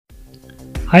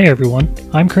Hi everyone,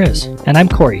 I'm Chris. And I'm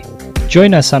Corey.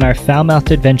 Join us on our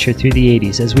foul-mouthed adventure through the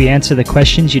 80s as we answer the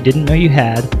questions you didn't know you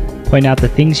had, point out the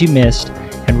things you missed,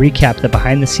 and recap the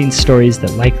behind-the-scenes stories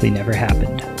that likely never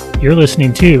happened. You're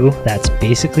listening to That's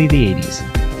Basically the 80s.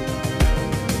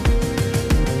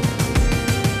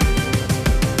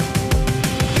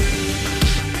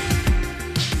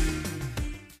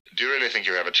 Do you really think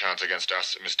you have a chance against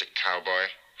us, Mr. Cowboy?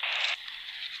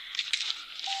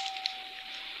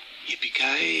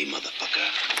 Yippee-ki-yay,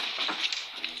 motherfucker.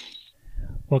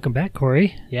 Welcome back,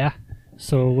 Corey. Yeah.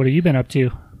 So what have you been up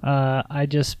to? I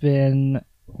just been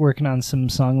working on some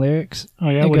song lyrics. Oh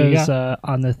yeah, It what do you goes, got?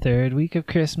 on the third week of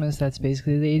Christmas, that's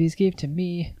basically the 80s gave to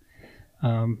me.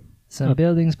 Some uh,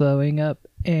 buildings blowing up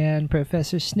and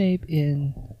Professor Snape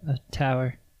in a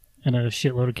tower. And a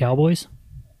shitload of cowboys?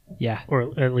 Yeah.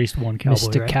 Or at least one cowboy,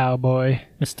 Mr. right? Cowboy.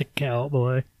 Mr.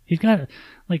 Cowboy. He's got,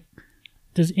 like,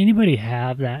 does anybody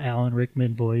have that Alan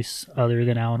Rickman voice other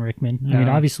than Alan Rickman? I mean,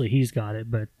 No. obviously he's got it,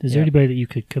 but is there Yeah. anybody that you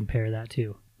could compare that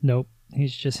to? Nope.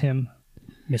 He's just him.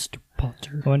 Mr.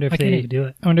 Potter. I wonder if I can't they even do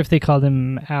it. I wonder if they called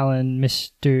him Alan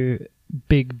Mr.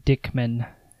 Big Dickman.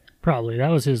 Probably. That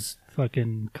was his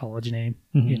fucking college name,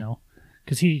 Mhm. you know.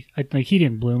 Because he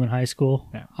didn't bloom in high school,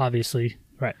 No. obviously.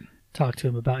 Right. Talked to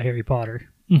him about Harry Potter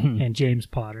Mm-hmm. and James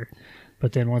Potter.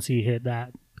 But then once he hit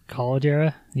that college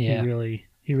era, Yeah.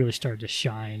 he really started to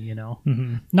shine, you know.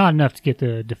 Mm-hmm. Not enough to get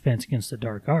the Defense Against the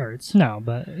Dark Arts, No,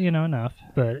 but, enough.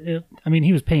 but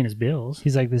he was paying his bills,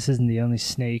 He's like, this isn't the only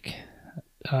snake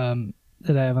that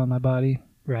I have on my body.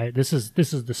 right? This is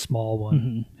the small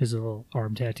one, Mhm. his little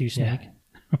arm tattoo snake.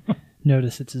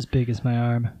 Notice it's as big as my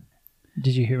arm.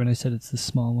 Did you hear when I said it's the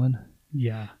small one?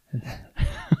 Yeah.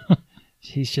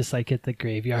 He's just like at the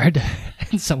graveyard.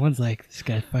 And someone's like, this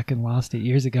guy fucking lost it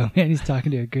years ago, man. He's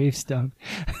talking to a gravestone.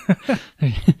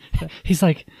 He's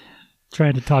like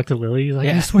trying to talk to Lily. He's like,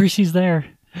 Yeah. I swear she's there.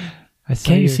 I saw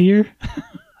Can't you your- see her?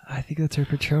 I think that's her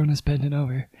Patronus bending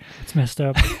over. It's messed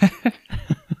up.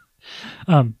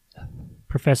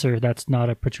 Professor, that's not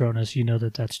a Patronus. You know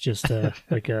that's just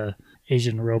like a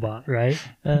Asian robot, right?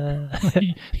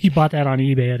 He bought that on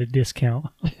eBay at a discount.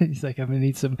 He's like, I'm going to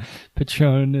need some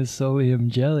Patronus Solium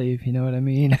jelly, if you know what I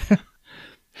mean.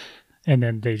 And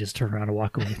then they just turn around and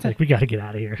walk away. It's like, we got to get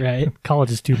out of here. Right. College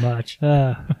is too much.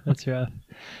 That's rough.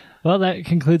 Well, that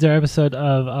concludes our episode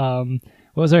of,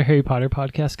 what was our Harry Potter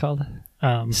podcast called?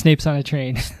 Snape's on a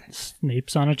Train.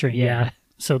 Snape's on a train. Yeah.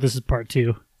 So this is part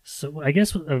 2. So I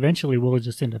guess eventually we'll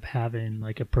just end up having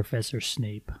like a Professor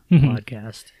Snape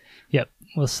podcast. Yep.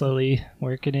 We'll slowly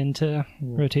work it into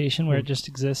rotation where it just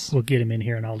exists. We'll get him in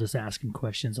here and I'll just ask him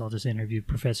questions. I'll just interview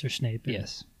Professor Snape.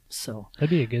 Yes. So That'd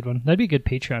be a good one. That'd be a good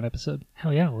Patreon episode.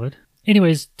 hell yeah, it would.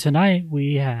 Anyways, tonight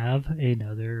we have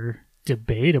another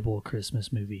debatable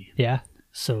Christmas movie. Yeah.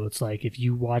 So it's like if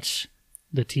you watch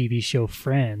the TV show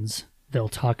Friends, they'll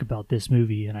talk about this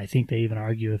movie, and I think they even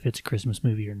argue if it's a Christmas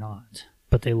movie or not.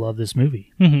 But they love this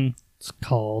movie. Mm-hmm. It's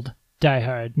called Die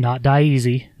Hard. not Die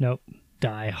Easy, Nope.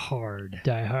 Die Hard.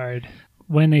 Die Hard.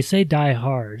 When they say Die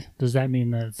Hard, does that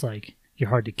mean that it's like you're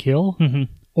hard to kill? Mm-hmm.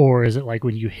 Or is it like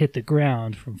when you hit the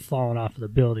ground from falling off of the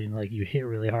building, like you hit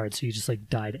really hard, so you just like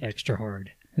died extra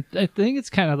hard? I think it's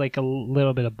kind of like a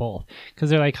little bit of both. Because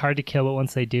they're like hard to kill, but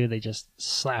once they do, they just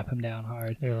slap them down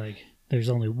hard. They're like, there's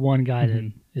only one guy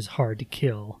that is hard to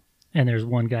kill, and there's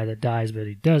one guy that dies, but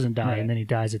he doesn't die, Right. and then he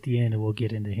dies at the end, and we'll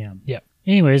get into him. Yep.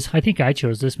 Anyways, I think I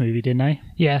chose this movie, didn't I?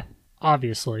 Yeah.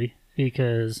 Obviously,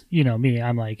 because, you know me,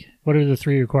 I'm like, what are the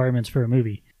 3 requirements for a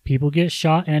movie? People get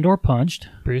shot and or punched,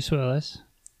 Bruce Willis.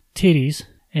 titties,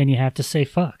 and you have to say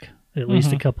fuck at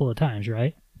least a couple of times,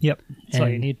 right? Yep. That's all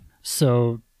you And- need.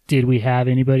 So, did we have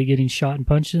anybody getting shot and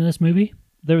punched in this movie?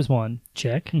 There was one.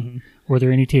 Check. Mm-hmm. Were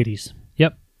there any titties?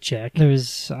 Yep. Check. There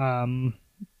was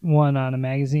one on a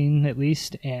magazine at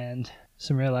least, and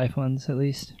some real life ones at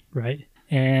least. Right.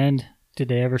 And did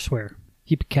they ever swear?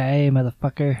 Yippee-ki-yay,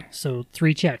 motherfucker. So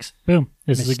 3 checks. Boom.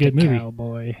 This is a good movie.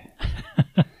 Cowboy.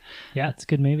 Yeah, it's a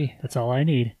good movie. That's all I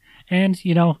need. And,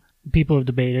 you know, people have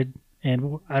debated,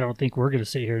 and I don't think we're going to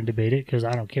sit here and debate it because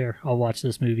I don't care. I'll watch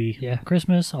this movie at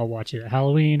Christmas. I'll watch it at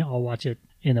Halloween. I'll watch it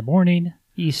in the morning.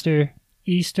 Easter.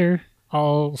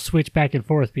 I'll switch back and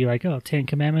forth. Be like, oh, 10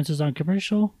 Commandments is on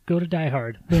commercial. Go to Die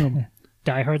Hard. Boom.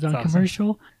 Die Hard's on That's awesome.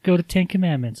 commercial. Go to 10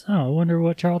 Commandments. Oh, I wonder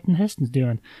what Charlton Heston's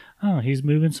doing. Oh, he's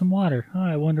moving some water. Oh,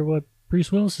 I wonder what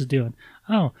Bruce Willis is doing.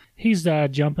 Oh, he's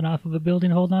jumping off of a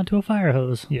building holding onto a fire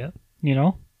hose. Yep. You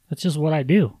know, that's just what I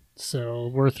do. So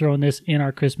we're throwing this in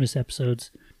our Christmas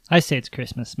episodes. I say it's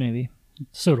Christmas movie.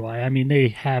 So do I. I mean, they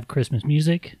have Christmas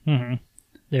music. Mm-hmm.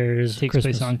 There's Takes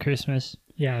Christmas place on Christmas.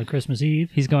 Yeah, Christmas Eve.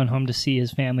 He's going home to see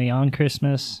his family on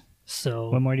Christmas. So,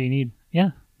 What more do you need?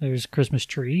 yeah, there's Christmas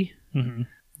tree, Mm-hmm.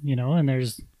 and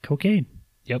there's cocaine.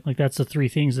 Yep. Like, that's the three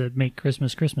things that make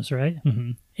Christmas Christmas, right?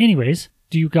 Mm-hmm. Anyways,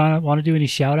 do you want to do any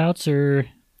shout-outs or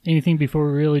anything before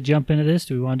we really jump into this?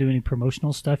 Do we want to do any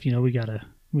promotional stuff? We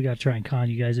gotta try and con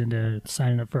you guys into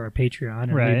signing up for our Patreon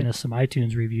and Right. leaving us some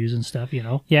iTunes reviews and stuff,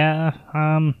 Yeah,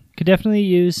 could definitely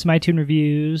use some iTunes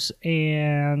reviews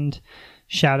and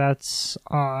shout-outs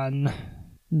on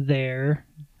there,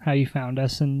 how you found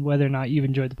us and whether or not you've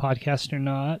enjoyed the podcast or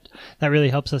not. That really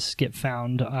helps us get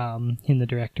found in the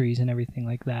directories and everything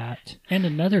like that. And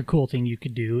another cool thing you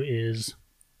could do is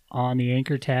on the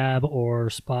Anchor tab or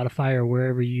Spotify or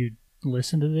wherever you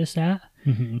listen to this at,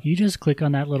 Mm-hmm. you just click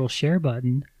on that little share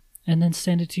button and then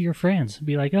send it to your friends.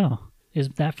 Be like, oh, is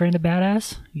that friend a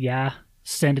badass? Yeah,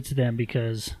 send it to them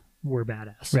because we're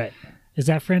badass. Right. Is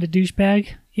that friend a douchebag?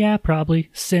 Yeah, probably.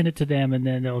 Send it to them and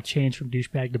then they'll change from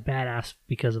douchebag to badass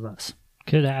because of us.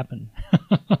 Could happen.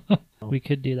 We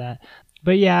could do that.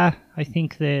 But yeah, I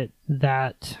think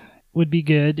that would be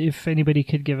good if anybody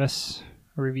could give us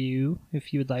a review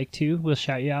if you would like to. We'll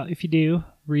shout you out if you do.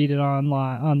 Read it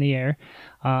on the air.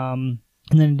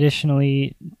 And then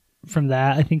additionally from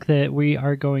that, I think that we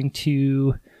are going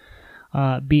to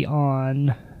be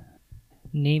on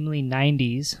namely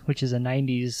 90s, which is a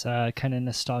 90s kind of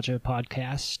nostalgia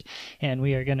podcast. And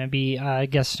we are going to be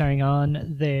guest starring on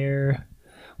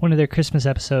one of their Christmas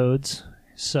episodes.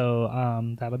 So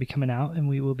that'll be coming out, and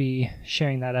we will be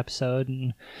sharing that episode,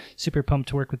 and super pumped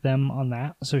to work with them on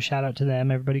that. So shout out to them.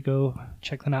 Everybody go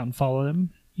check them out and follow them.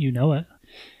 You know it.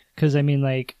 Because, I mean,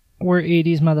 like, we're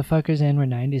 80s motherfuckers and we're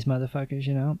 90s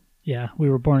motherfuckers, Yeah, we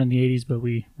were born in the 80s, but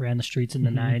we ran the streets in the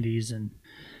Mhm. 90s, and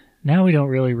now we don't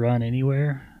really run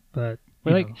anywhere, but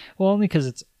We're you like, know, well, only because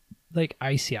it's, like,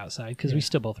 icy outside, because we Yeah.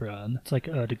 still both run. it's like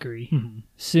a degree.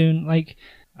 Soon, like,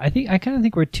 I kind of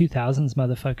think we're 2000s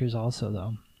motherfuckers also,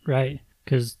 though. Right,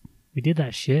 because we did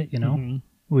that shit, Mhm.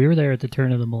 We were there at the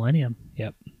turn of the millennium.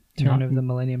 Yep. Turn Not- of the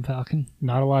Millennium Falcon.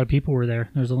 Not a lot of people were there.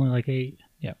 There was only like 8.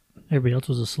 Yep. Everybody else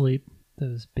was asleep.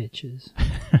 Those bitches.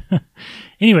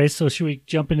 Anyways, so should we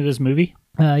jump into this movie?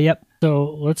 Yep.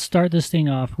 So let's start this thing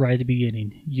off right at the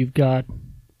beginning. You've got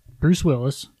Bruce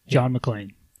Willis, John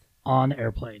McClane, on the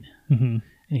airplane, Mm-hmm.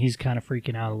 and he's kind of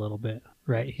freaking out a little bit,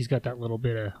 right? He's got that little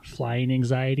bit of flying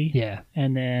anxiety. Yeah.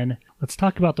 And then let's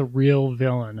talk about the real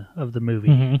villain of the movie.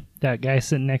 Mm-hmm. That guy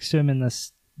sitting next to him in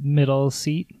this middle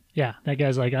seat. Yeah, that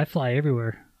guy's like, I fly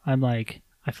everywhere. I'm like,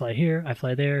 I fly here, I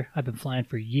fly there. I've been flying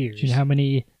for years. Do you know how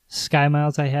many sky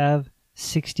miles I have?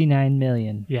 69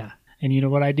 million. Yeah. And you know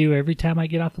what I do every time I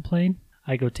get off the plane?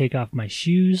 I go take off my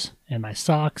shoes and my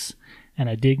socks, and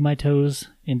I dig my toes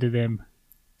into them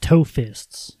toe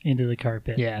fists into the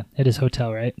carpet. Yeah, at his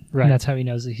hotel, right? Right. And that's how he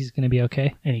knows that he's going to be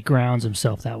okay. And he grounds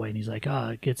himself that way, and he's like,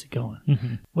 it gets it going.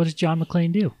 Mm-hmm. What does John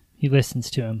McClane do? He listens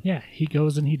to him. Yeah, he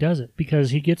goes and he does it because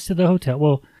he gets to the hotel.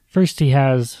 Well, first he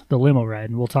has the limo ride,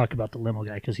 and we'll talk about the limo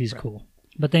guy because he's cool.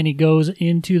 But then he goes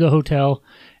into the hotel,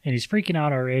 and he's freaking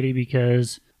out already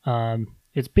because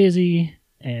it's busy,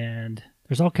 and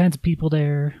there's all kinds of people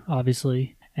there,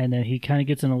 obviously. And then he kind of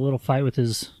gets in a little fight with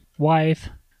his wife,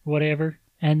 whatever.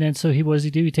 And then so what does he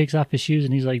do? He takes off his shoes,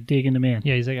 and he's like digging them in.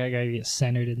 Yeah, he's like, I got to get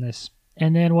centered in this.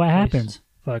 And then what Nice. happens?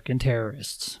 Fucking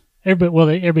terrorists.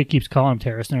 Everybody keeps calling them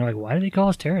terrorists, and they're like, why do they call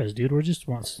us terrorists, dude? We just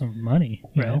want some money,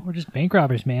 you know? We're just bank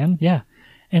robbers, man. Yeah.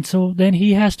 And so then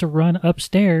he has to run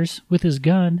upstairs with his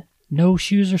gun, no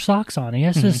shoes or socks on. He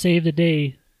has to save the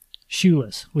day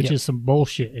shoeless, which Yep. is some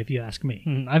bullshit if you ask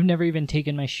me. I've never even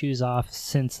taken my shoes off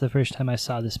since the first time I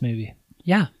saw this movie.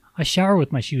 Yeah. I shower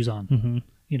with my shoes on, Mm-hmm.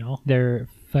 you know? They're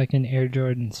fucking Air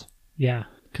Jordans. Yeah,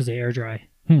 because they air dry.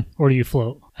 Hmm. Or do you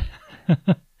float?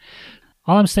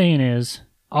 All I'm saying is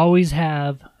always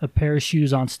have a pair of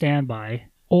shoes on standby.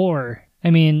 Or,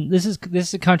 I mean, this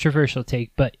is a controversial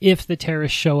take, but if the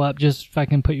terrorists show up, just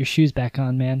fucking put your shoes back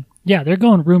on, man. Yeah, they're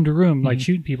going room to room, like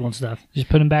shooting people and stuff. Just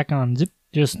put them back on. Zip.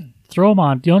 Just throw them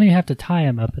on. You don't even have to tie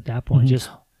them up at that point. Mhm. Just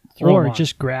throw Or 'em on.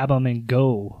 just grab them and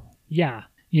go. Yeah.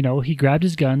 You know, he grabbed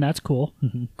his gun. That's cool.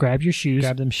 Mhm. Grab your shoes.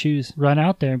 Grab them shoes. Run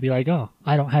out there and be like, oh,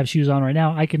 I don't have shoes on right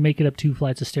now. I can make it up 2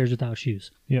 flights of stairs without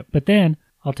shoes. Yep. But then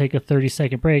I'll take a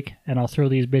 30-second break and I'll throw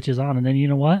these bitches on. And then you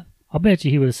know what? I'll bet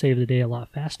you he would have saved the day a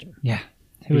lot faster. Yeah.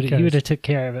 He would Because- have took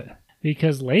care of it.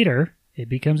 Because later, it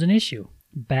becomes an issue.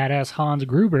 Badass Hans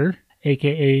Gruber,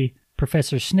 a.k.a.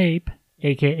 Professor Snape,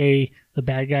 a.k.a. the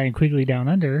bad guy in Quigley Down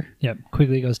Under. Yep.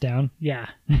 Quigley goes down. Yeah.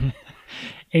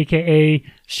 a.k.a.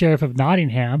 Sheriff of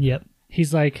Nottingham. Yep.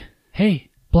 He's like, hey,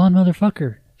 blonde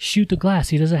motherfucker, shoot the glass.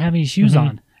 He doesn't have any shoes Mhm.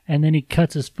 on. And then he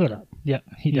cuts his foot up. Yep.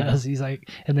 He Yeah. does. He's like,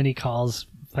 and then he calls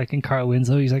fucking Carl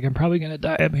Winslow. He's like, I'm probably gonna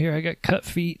die up here. I got cut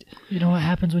feet. You know what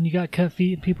happens when you got cut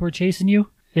feet and people are chasing you?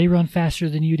 They run faster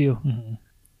than you do. Mm-hmm.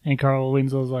 And Carl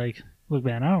Winslow's like, look,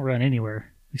 man, I don't run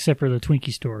anywhere except for the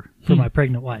Twinkie store for my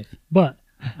pregnant wife. But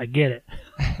I get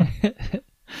it.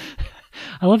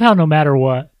 I love how no matter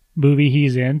what movie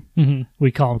he's in,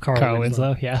 we call him Carl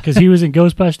Winslow. Yeah. Because he was in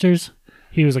Ghostbusters.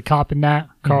 He was a cop in that.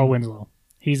 Carl Winslow.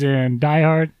 He's in Die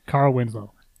Hard. Carl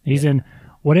Winslow. He's in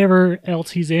whatever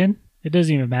else he's in. It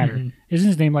doesn't even matter. Isn't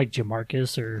his name like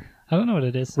Jamarcus or I don't know what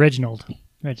it is. Reginald?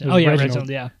 Oh, yeah, Reginald,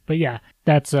 yeah. But yeah,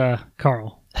 that's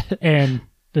Carl. And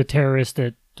the terrorist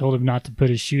that told him not to put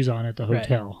his shoes on at the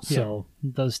hotel. Right. So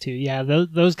those two. Yeah,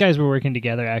 those guys were working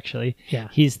together, actually. Yeah.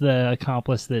 He's the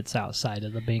accomplice that's outside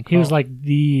of the bank. He was like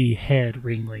the head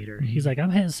ringleader. He's like,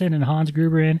 I'm sending Hans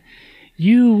Gruber in.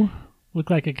 You look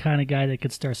like a kind of guy that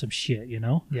could start some shit, you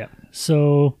know? Yeah.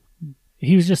 So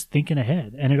he was just thinking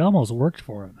ahead, and it almost worked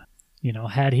for him. You know,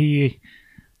 had he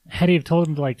have told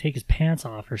him to like take his pants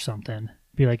off or something,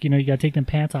 be like, you know, you got to take them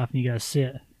pants off and you got to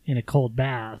sit in a cold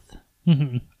bath.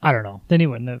 I don't know. Then he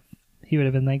wouldn't have. He would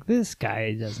have been like, this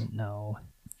guy doesn't know.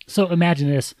 So imagine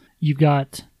this. You've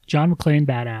got John McClane,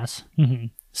 badass,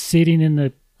 sitting in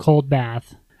the cold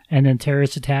bath, and then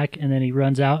terrorist attack, and then he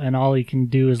runs out, and all he can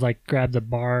do is like grab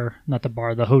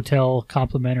the hotel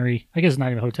complimentary, I guess it's not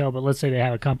even a hotel, but let's say they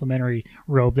have a complimentary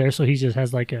robe there, so he just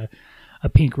has like a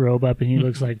pink robe up, and he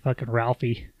looks like fucking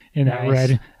Ralphie in that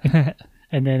red,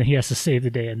 and then he has to save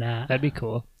the day in that. That'd be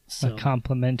cool. So, a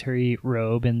complimentary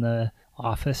robe in the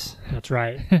office. That's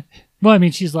right. Well, I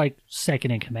mean, she's like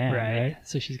second in command, right?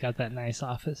 So she's got that nice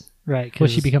office. Right. Well,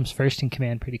 she becomes first in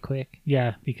command pretty quick.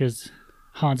 Yeah, because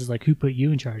Hans is like, who put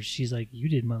you in charge? She's like, you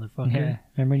did, motherfucker. Yeah.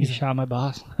 Remember when you shot my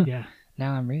boss? Yeah.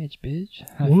 Now I'm rich, bitch.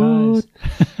 High What?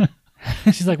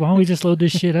 fives. She's like, why don't we just load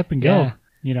this shit up and go? Yeah.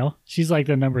 You know? She's like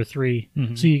the number 3.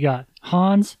 So you got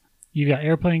Hans, you got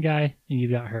Airplane Guy, and you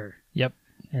got her. Yep.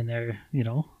 And they're, you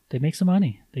know, they make some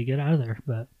money. They get out of there.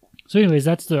 But so anyways,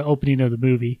 that's the opening of the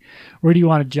movie. Where do you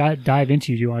want to dive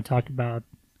into? Do you want to talk about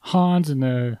Hans and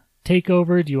the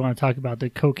takeover? Do you want to talk about the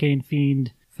cocaine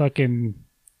fiend fucking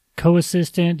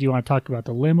co-assistant? Do you want to talk about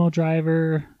the limo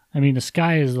driver? I mean, the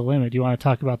sky is the limit. Do you want to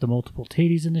talk about the multiple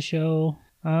titties in the show?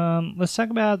 Let's talk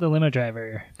about the limo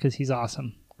driver, because he's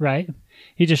awesome. Right?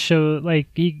 He just showed,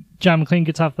 like, John McClane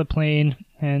gets off the plane,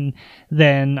 and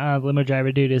then the limo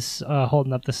driver dude is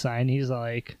holding up the sign. He's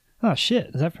like, oh,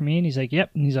 shit, is that for me? And he's like,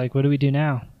 yep. And he's like, what do we do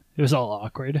now? It was all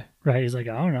awkward. Right? He's like,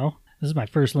 I don't know. This is my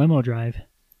first limo drive.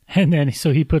 And then,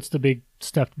 so he puts the big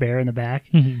stuffed bear in the back,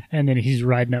 and then he's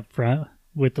riding up front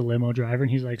with the limo driver,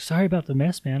 and he's like, sorry about the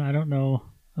mess, man. I don't know.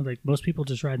 I'm like, most people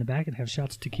just ride in the back and have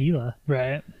shots of tequila.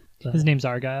 Right. But His name's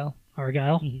Argyle.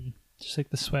 Argyle? Just like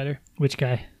the sweater. Which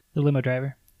guy? The limo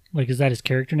driver. Like, is that his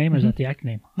character name or is that the actor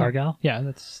name? Argyle? Yeah,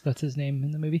 that's his name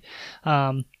in the movie.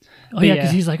 Oh, yeah,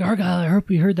 because he's like, Argyle, I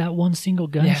hope you heard that one single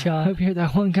gunshot. I hope you heard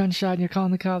that one gunshot and you're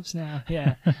calling the cops now.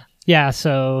 Yeah. Yeah,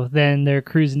 so then they're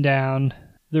cruising down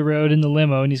the road in the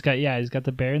limo, and he's got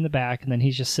the bear in the back, and then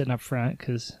he's just sitting up front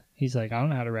because he's like, I don't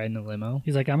know how to ride in a limo.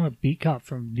 He's like, I'm a beat cop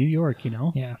from New York, you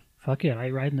know? Yeah. Fuck it, I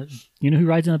ride in the... You know who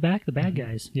rides in the back? The bad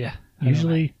guys. Yeah.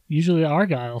 Usually the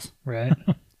Argyles. Right.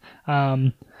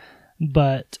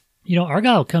 But... You know,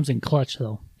 Argyle comes in clutch,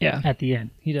 though. Yeah. At the end.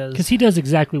 He does. Because he does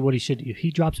exactly what he should do. He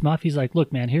drops him off. He's like,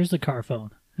 look, man, here's the car phone.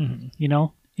 You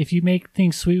know, if you make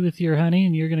things sweet with your honey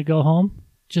and you're going to go home,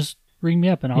 just ring me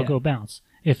up and I'll go bounce.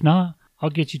 If not,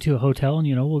 I'll get you to a hotel and,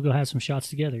 you know, we'll go have some shots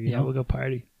together. You know? We'll go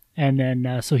party. And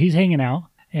then, so he's hanging out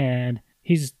and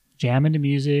he's jamming to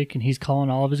music and he's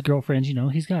calling all of his girlfriends. You know,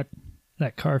 he's got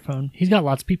that car phone. He's got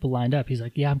lots of people lined up. He's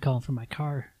like, yeah, I'm calling for my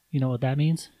car. You know what that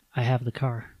means? I have the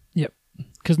car. Yep.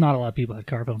 Because not a lot of people had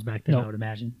car phones back then, I would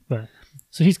imagine. But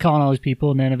so he's calling all these people,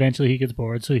 and then eventually he gets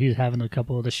bored, so he's having a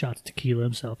couple of the shots of tequila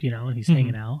himself, you know, and he's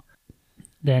hanging out.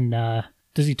 Then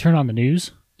does he turn on the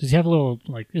news? Does he have a little,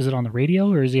 like, is it on the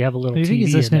radio, or does he have a little TV? I think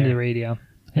he's listening to the radio.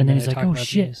 And then he's like, oh,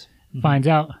 shit. Finds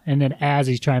out, and then as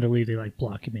he's trying to leave, they, like,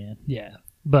 block him in. Yeah.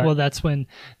 But well, that's when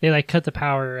they, like, cut the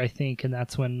power, I think, and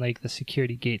that's when, like, the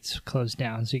security gates close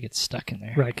down, so he gets stuck in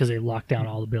there. Right, because they lock down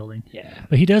all the building. Yeah.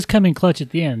 But he does come in clutch at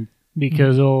the end,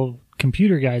 because old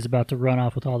computer guy's about to run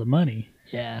off with all the money.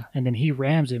 Yeah. And then he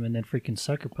rams him and then freaking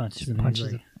sucker punches him.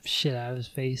 Punches the shit out of his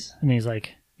face. And he's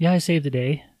like, yeah, I saved the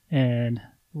day. And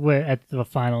at the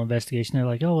final investigation, they're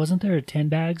like, oh, wasn't there 10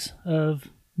 bags of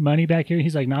money back here?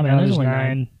 He's like, nah, man, there's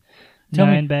only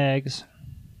 9 bags.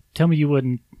 Tell me you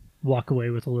wouldn't walk away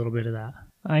with a little bit of that.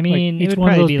 I mean, like, it each would one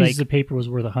of probably those be pieces like of paper was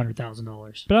worth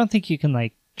 $100,000. But I don't think you can,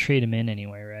 like, trade them in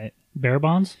anywhere, right? Bear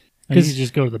bonds? And you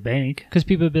just go to the bank. Because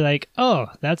people would be like, oh,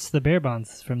 that's the bear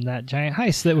bonds from that giant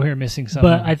heist that we were missing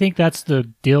somehow. But I think that's the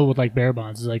deal with like bear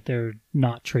bonds is like they're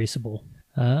not traceable.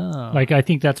 Oh. Like I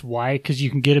think that's why, because you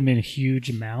can get them in huge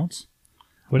amounts.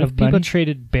 What of if people money.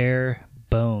 traded bear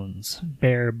bones?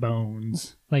 Bare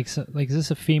bones? Like is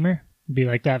this a femur? Be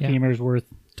like that Yeah. femur's worth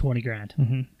 20 grand.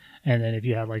 Mm-hmm. And then if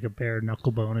you had like a bare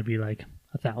knuckle bone, it'd be like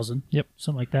 1,000. Yep.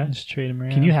 Something like that. Just trade them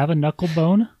around. Can you have a knuckle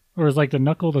bone? Or is like the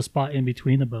knuckle the spot in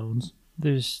between the bones?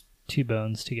 There's two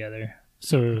bones together.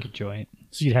 So Like a joint.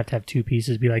 you'd have to have two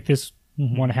pieces. Be like this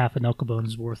Mhm. one half a knuckle bone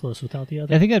is worthless without the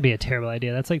other. I think that'd be a terrible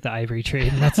idea. That's like the ivory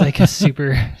trade, and that's like a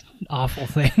super awful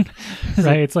thing. It's Right?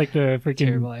 like It's like the a freaking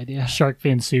terrible idea. shark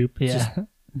fin soup. It's Yeah.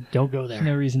 just, don't go There's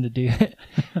there. no reason to do it.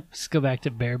 Just go back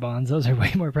to bear bonds. Those are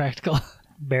way more practical.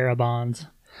 Bear bonds.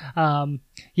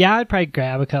 Yeah, I'd probably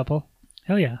grab a couple.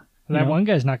 Hell yeah. You That know? one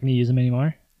guy's not going to use them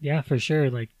anymore. Yeah, for sure.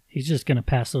 Like he's just gonna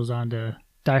pass those on to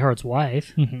Die Hard's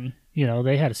wife. Mm-hmm. You know,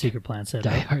 they had a secret plan set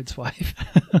Die up. Hard's wife.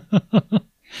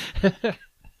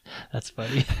 That's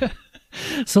funny.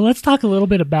 So let's talk a little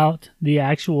bit about the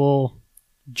actual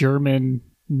German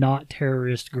not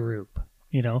terrorist group.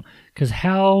 You know, because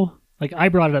how like I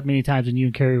brought it up many times, and you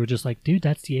and Carrie were just like, "Dude,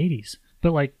 that's the '80s."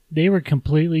 But like they were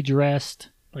completely dressed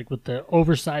like with the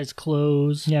oversized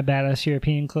clothes. Yeah, badass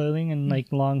European clothing and like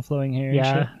long flowing hair.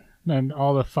 Yeah. And shit. And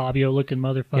all the Fabio looking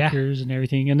motherfuckers and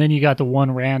everything. And then you got the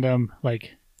one random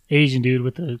like Asian dude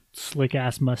with the slick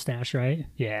ass mustache, right?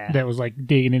 Yeah. That was like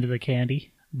digging into the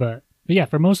candy. But yeah,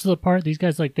 for most of the part, these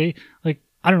guys like they like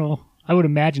I don't know. I would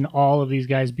imagine all of these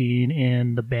guys being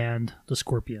in the band The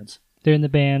Scorpions. They're in the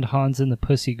band Hans and the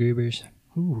Pussy Groovers.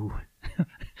 Ooh.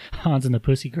 Hans and the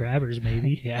Pussy Grabbers,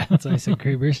 maybe. Yeah, that's why I said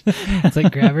Groovers. It's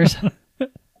like grabbers.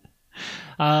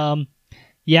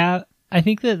 Yeah, I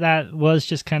think that was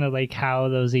just kind of like how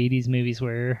those 80s movies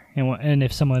were. And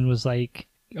if someone was like,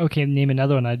 okay, name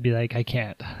another one, I'd be like, I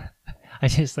can't. I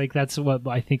just like, that's what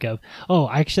I think of. Oh,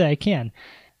 actually, I can.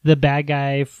 The bad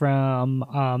guy from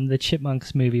the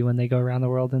Chipmunks movie when they go around the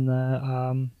world in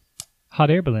the hot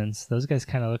air balloons. Those guys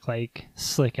kind of look like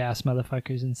slick ass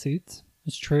motherfuckers in suits.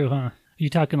 It's true, huh? Are you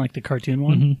talking like the cartoon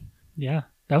one? Mm-hmm. Yeah.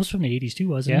 That was from the 80s too,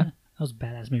 wasn't Yeah. it? That was a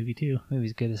badass movie too.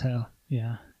 Movie's good as hell.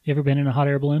 Yeah. You ever been in a hot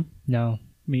air balloon? No.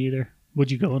 Me either.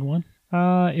 Would you go in one?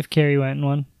 If Carrie went in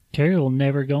one. Carrie will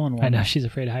never go in one. I know she's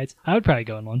afraid of heights. I would probably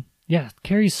go in one. Yeah,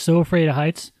 Carrie's so afraid of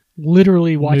heights.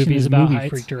 Literally watching Movies this about movie heights.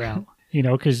 freaked her out. You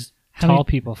know, because Tall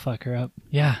people fuck her up.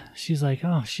 Yeah, she's like,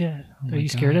 oh shit, Oh are you my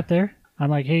scared God. up there? I'm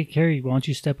like, hey Carrie, why don't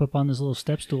you step up on this little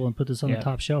step stool and put this on Yeah. the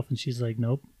top shelf? And she's like,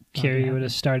 nope. not Carrie gonna would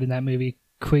have happen. started that movie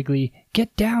Quigley.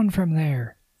 Get down from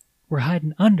there. We're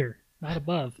hiding under, not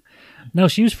above. No,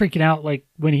 she was freaking out like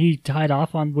when he tied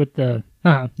off on with the.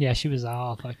 Yeah, she was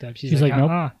all fucked up. She's like,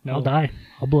 nope, no. I'll die,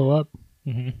 I'll blow up.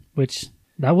 Mm-hmm. Which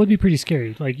that would be pretty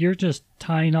scary. Like you're just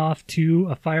tying off to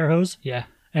a fire hose, Yeah.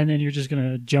 and then you're just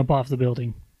gonna jump off the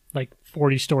building, like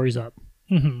 40 stories up.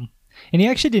 Mm-hmm. And he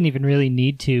actually didn't even really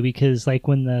need to because, like,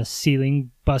 when the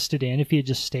ceiling busted in, if he had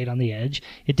just stayed on the edge,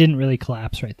 it didn't really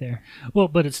collapse right there. Well,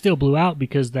 but it still blew out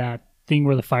because that thing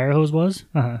where the fire hose was,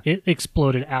 it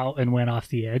exploded out and went off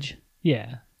the edge.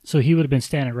 Yeah. So he would have been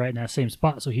standing right in that same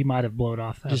spot. So he might have blown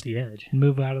off at Just- the edge.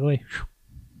 Move out of the way.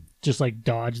 Just like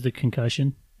dodge the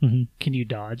concussion. Mm-hmm. Can you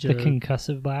dodge The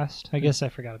concussive blast. I guess I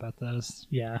forgot about those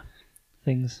Yeah.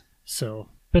 things. So,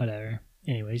 but Whatever.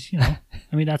 anyways, you know,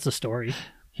 I mean, that's the story.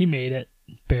 He made it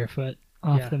barefoot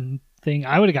off Yeah. the thing.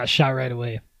 I would have got shot right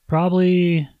away.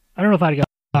 Probably, I don't know if I'd got.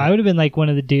 I would have been like one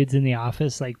of the dudes in the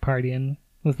office, like partying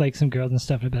with like some girls and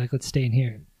stuff. I'd be like, let's stay in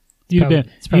here. You'd have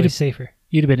been, It's probably you'd safer.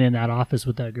 have been in that office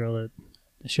with that girl that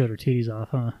showed her titties off,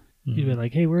 huh? You'd be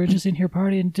like, hey, we're just in here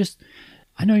partying. Just,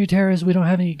 I know you're terrorists. We don't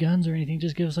have any guns or anything.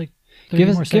 Just give us like 30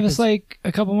 more Give seconds. us like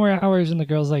a couple more hours, and the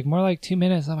girl's like, more like 2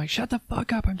 minutes. I'm like, shut the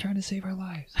fuck up! I'm trying to save our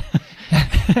lives.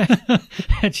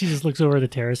 And she just looks over at the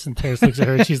terrace, and Terrace looks at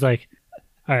her, and she's like,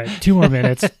 all right, 2 more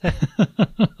minutes.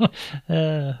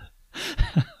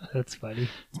 That's funny.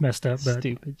 It's messed up, but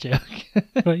Stupid joke.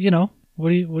 but you know, what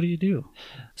do you do?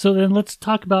 So then let's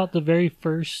talk about the very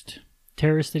first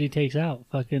terrorist that he takes out.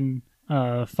 Fucking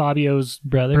Fabio's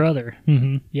brother.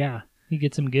 Mm-hmm. Yeah. He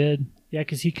gets him good. Yeah,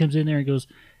 because he comes in there and goes,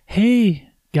 hey,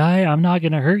 guy, I'm not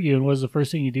going to hurt you. And what's the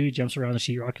first thing you do? He jumps around the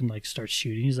sheetrock and like starts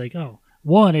shooting. He's like, oh,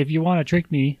 1, if you want to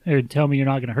trick me or tell me you're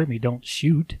not going to hurt me, don't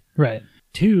shoot. Right.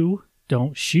 2,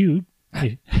 don't shoot.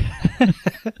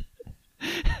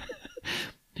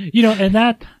 You know, and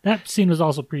that scene was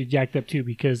also pretty jacked up too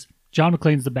because John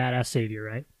McClane's the badass savior,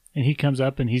 right? And he comes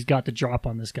up and he's got the drop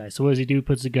on this guy. So what does he do?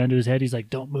 Puts the gun to his head. He's like,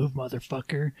 don't move,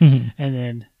 motherfucker. Mm-hmm. And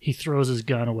then he throws his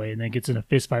gun away and then gets in a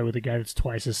fist fight with a guy that's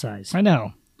twice his size. I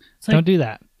know. like, don't do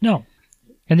that. No.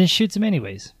 And then shoots him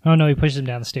anyways. Oh no, he pushes him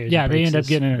down the stairs. Yeah, and they breaks end up his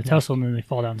getting in a neck. tussle and then they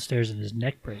fall down the stairs and his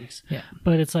neck breaks. Yeah.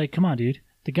 But it's like, come on, dude.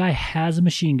 The guy has a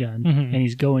machine gun Mhm. and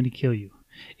he's going to kill you.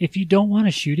 If you don't want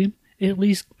to shoot him, at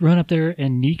least run up there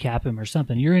and kneecap him or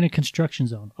something. You're in a construction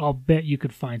zone. I'll bet you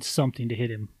could find something to hit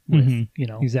him with, Mhm. you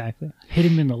know. Exactly. Hit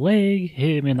him in the leg,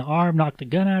 hit him in the arm, knock the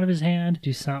gun out of his hand.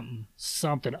 Do something.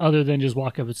 Something other than just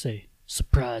walk up and say,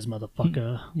 surprise,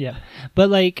 motherfucker. Yeah. But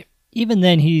like even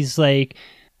then he's like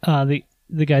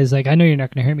the guy's like, I know you're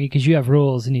not going to hurt me because you have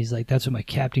rules. And he's like, that's what my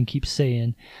captain keeps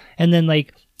saying. And then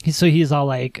like, he's all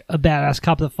like a badass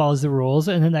cop that follows the rules.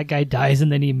 And then that guy dies. And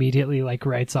then he immediately like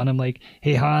writes on him like,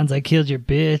 hey, Hans, I killed your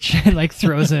bitch. And like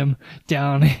throws him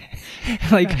down.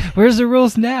 Like, where's the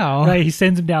rules now? Right, he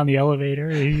sends him down the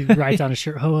elevator. He writes on his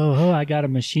shirt, ho, ho, ho, I got a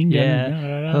machine gun.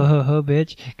 Yeah. Ho, ho, ho,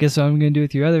 bitch. Guess what I'm going to do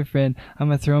with your other friend? I'm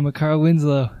going to throw him a Carl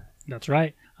Winslow. That's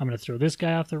right. I'm going to throw this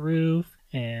guy off the roof.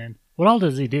 And what all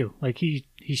does he do? Like, he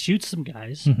shoots some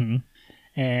guys. Mm-hmm.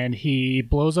 And he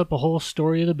blows up a whole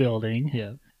story of the building.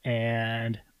 Yeah.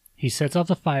 And he sets off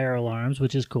the fire alarms,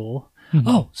 which is cool. Mhm.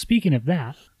 Oh, speaking of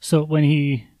that, so when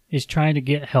he is trying to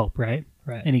get help, right?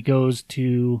 Right. And he goes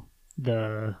to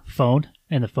the phone,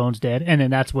 and the phone's dead. And then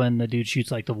that's when the dude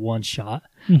shoots like the one shot.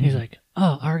 Mhm. He's like,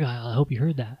 oh, Argyle, I hope you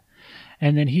heard that.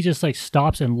 And then he just like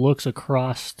stops and looks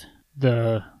across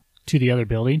to the other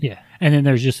building. Yeah. And then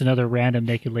there's just another random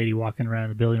naked lady walking around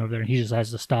the building over there, and he just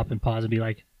has to stop and pause and be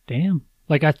like, damn.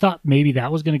 Like, I thought maybe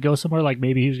that was going to go somewhere. Like,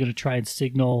 maybe he was going to try and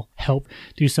signal help,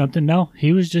 do something. No,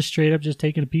 he was just straight up just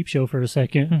taking a peep show for a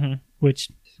second, Mhm. which,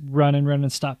 Run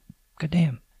and stop. God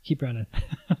damn. Keep running.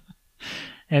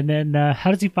 and then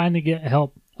how does he finally get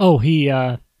help? Oh, he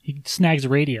snags a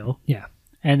radio. Yeah.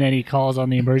 And then he calls on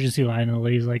the emergency line, and the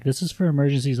lady's like, this is for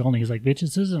emergencies only. He's like, bitch,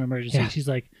 this is an emergency. Yeah. She's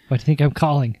like, What do you think I'm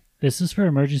calling? this is for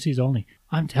emergencies only.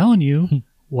 I'm telling you,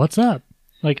 what's up?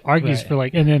 Like, argues Right. for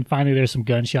like, and then finally there's some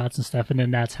gunshots and stuff, and then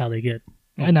that's how they get.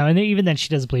 I know, and even then she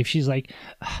doesn't believe. She's like,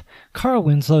 Carl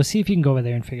Winslow, see if you can go over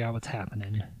there and figure out what's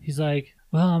happening. He's like,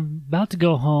 well, I'm about to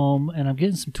go home, and I'm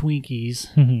getting some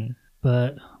Twinkies, Mhm.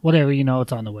 but whatever,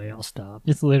 it's on the way. I'll stop.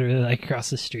 It's literally like across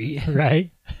the street.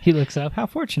 Right? He looks up. How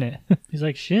fortunate. He's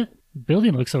like, shit, the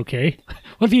building looks okay.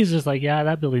 What if he's just like, yeah,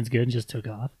 that building's good, and just took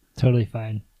off? Totally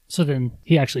fine. So then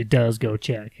he actually does go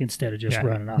check instead of just Yeah.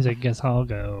 running off. He's like, guess I'll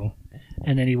go.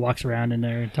 And then he walks around in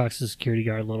there and talks to the security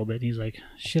guard a little bit. And he's like,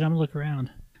 shit, I'm going to look around.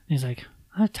 And he's like,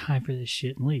 I don't have time for this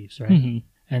shit, and leaves, right? Mhm.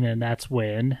 And then that's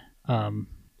when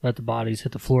Let the Bodies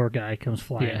Hit the Floor guy comes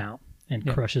flying Yeah. out and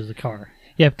Yeah. crushes the car.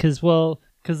 Yeah, because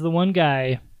the one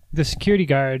guy, the security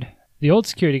guard, the old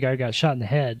security guard got shot in the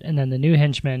head, and then the new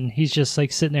henchman, he's just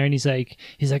like sitting there and he's like,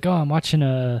 oh, I'm watching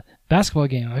a basketball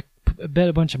game. I bet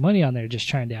a bunch of money on there, just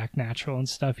trying to act natural and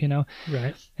stuff,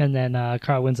 Right. And then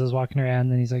Carl Winslow's walking around,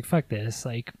 and he's like, fuck this.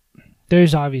 Like,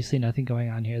 there's obviously nothing going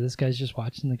on here. This guy's just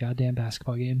watching the goddamn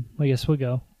basketball game. I guess we'll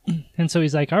go. And so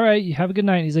he's like, all right, you have a good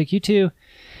night. And he's like, you too.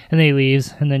 And then he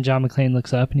leaves, and then John McClane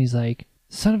looks up, and he's like,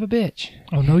 son of a bitch.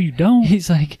 Oh, no, you don't. He's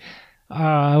like, what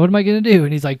am I going to do?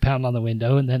 And he's like pounding on the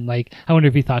window. And then like, I wonder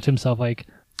if he thought to himself like,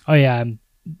 oh yeah, I'm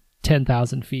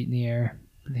 10,000 feet in the air.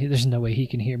 There's no way he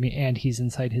can hear me. And he's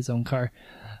inside his own car.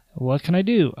 What can I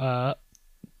do?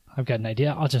 I've got an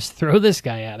idea. I'll just throw this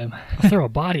guy at him. I'll throw a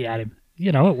body at him.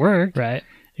 It worked. Right.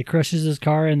 It crushes his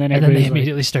car, and then And then they everybody's like,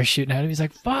 immediately start shooting at him. He's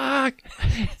like, fuck.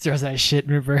 He throws that shit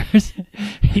in reverse.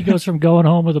 he goes from going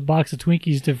home with a box of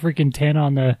Twinkies to freaking 10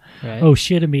 on the Right. oh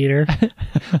shit-o-meter.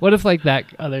 What if like that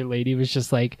other lady was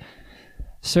just like,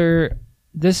 sir,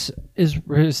 this is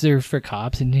reserved for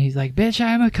cops? And he's like, bitch,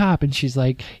 I'm a cop. And she's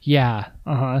like, yeah,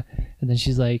 uh-huh. And then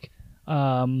she's like,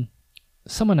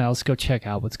 someone else go check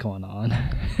out what's going on.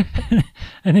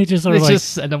 And they just sort They of like just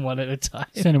send them one at a time.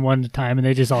 send them one at a time, and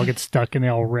they just all get stuck, and they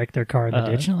all wreck their car in the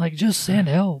ditch. And like, just send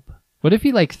help. What if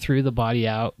he like threw the body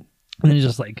out and then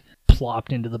just like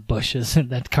plopped into the bushes and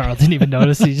that Carl didn't even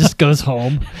notice? He just goes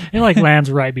home. It like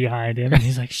lands right behind him, and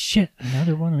he's like, shit,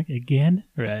 another one again?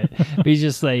 Right. But he's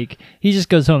just like, he just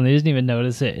goes home. He doesn't even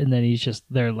notice it. And then he's just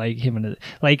there like him and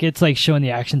like, it's like showing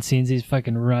the action scenes. He's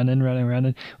fucking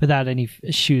running without any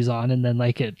shoes on. And then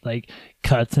like it like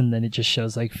cuts, and then it just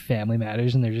shows like Family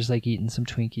Matters, and they're just like eating some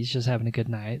Twinkies, just having a good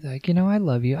night. Like, I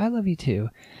love you. I love you too.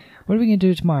 What are we going to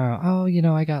do tomorrow?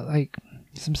 Oh, I got like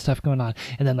some stuff going on.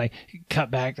 And then like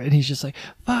cut back, and he's just like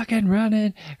fucking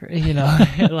running,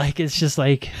 like it's just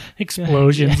like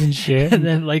Explosions and shit. and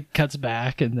then like cuts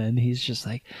back, and then he's just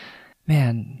like,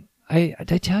 man,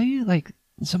 did I tell you, like,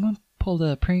 someone pulled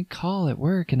a prank call at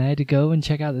work, and I had to go and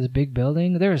check out this big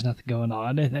building. There was nothing going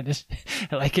on. And then just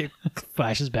like it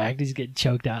flashes back, and he's getting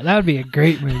choked out. That would be a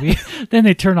great movie. Then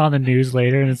they turn on the news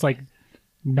later, and it's like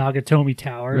Nagatomi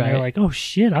Tower. And they're Right. like, oh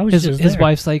shit, I was His just there.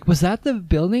 wife's like, was that the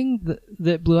building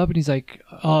that blew up? And he's like,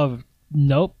 oh,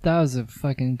 nope, that was a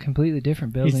fucking completely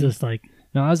different building. He's just like,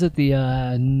 No, I was at the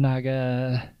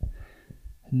Naga.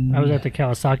 I was at the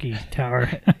Kawasaki Tower.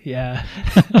 Yeah.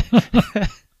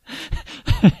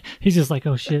 He's just like,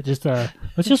 oh shit, just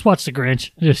let's just watch The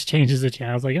Grinch. Just changes the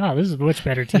channel. It's like, oh, this is much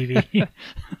better TV.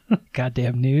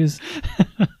 Goddamn news.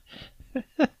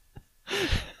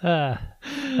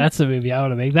 That's the movie I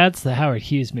want to make. That's the Howard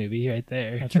Hughes movie right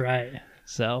there. That's right.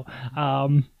 So,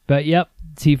 but yep,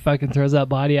 he fucking throws that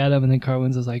body at him, and then Carl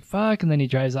Winslow's like, fuck, and then he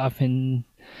drives off into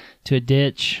a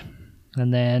ditch,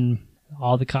 and then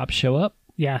all the cops show up.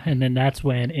 Yeah, and then that's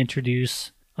when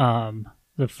introduce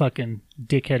the fucking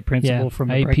dickhead principal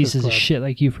from I the eat Breakfast pieces Club. of shit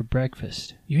like you for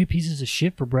breakfast. You eat pieces of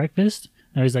shit for breakfast?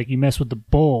 And he's like, you mess with the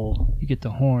bull, You get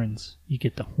the horns. you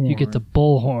get the horn. You get the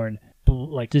bullhorn.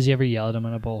 like, Does he ever yell at him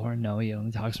on a bullhorn? No, he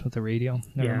only talks with the radio.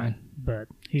 Never yeah, mind. but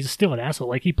he's still an asshole.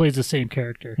 Like, he plays the same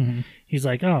character. Mhm. He's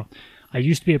like, oh, I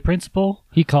used to be a principal.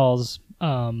 He calls.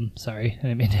 Sorry, I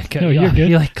didn't mean to cut No, you you're off. good.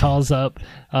 He like calls up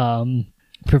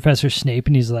Professor Snape,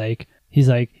 and he's like,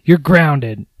 you're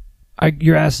grounded.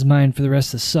 Your ass is mine for the rest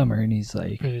of the summer. And he's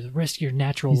like, For the rest of your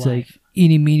natural he's life. like,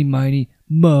 eeny, meeny, miny,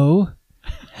 mo.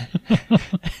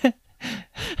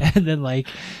 And then like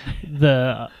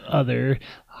the other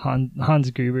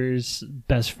Hans Gruber's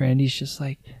best friend, he's just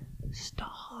like,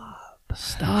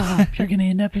 Stop. You're going to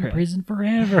end up in Right. prison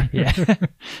forever. yeah.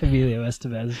 Emilio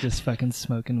Estevez just fucking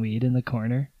smoking weed in the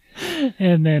corner.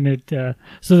 And then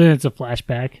so then it's a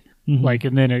flashback. Mhm. Like,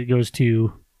 and then it goes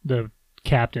to the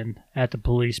captain at the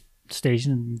police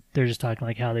station. And they're just talking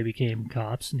like how they became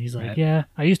cops. And he's like, Right. yeah,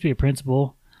 I used to be a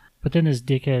principal, but then this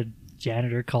dickhead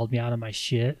janitor called me out of my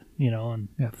shit, and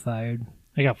Got fired.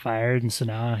 I got fired. And so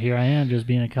now here I am just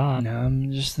being a cop. Now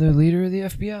I'm just the leader of the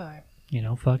FBI.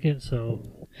 Fuck it.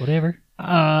 So whatever.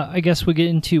 I guess we'll get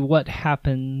into what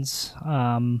happens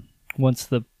once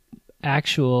the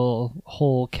actual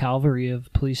whole cavalry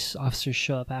of police officers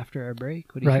show up after our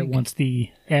break. What do you Right. think? Once the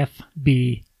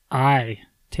FBI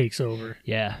takes over,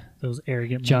 Yeah. those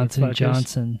arrogant Johnson motherfuckers.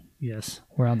 Johnson. Yes.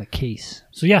 We're on the case.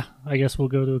 So yeah, I guess we'll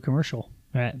go to a commercial.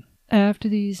 Right. After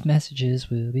these messages,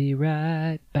 we'll be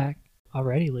right back.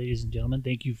 Alrighty, ladies and gentlemen,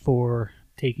 thank you for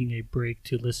taking a break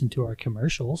to listen to our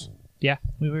commercials. Yeah,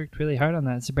 we worked really hard on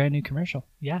that. It's a brand new commercial.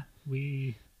 Yeah,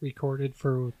 we recorded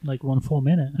for like 1 full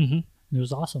minute. Mm-hmm. It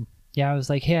was awesome. Yeah, I was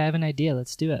like, hey, I have an idea.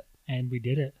 Let's do it. And we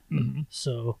did it. Mhm.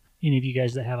 So any of you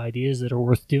guys that have ideas that are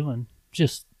worth doing,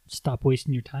 just stop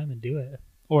wasting your time and do it.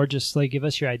 Or just like give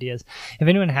us your ideas. If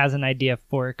anyone has an idea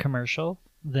for a commercial,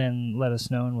 then let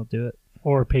us know and we'll do it.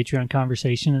 Or Patreon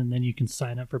conversation, and then you can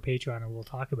sign up for Patreon and we'll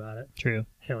talk about it. True.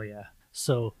 Hell yeah.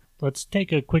 So let's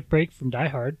take a quick break from Die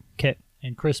Hard. Okay.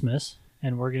 And Christmas,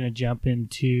 and we're going to jump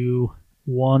into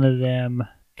one of them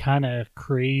kind of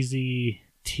crazy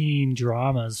teen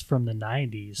dramas from the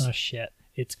 90s. Oh, shit.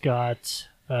 It's got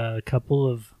a couple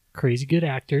of crazy good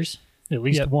actors, at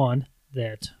least Yep. one,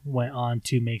 that went on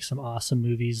to make some awesome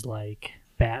movies like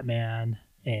Batman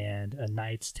and A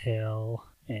Knight's Tale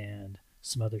and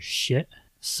some other shit.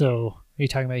 So, Are you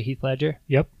talking about Heath Ledger?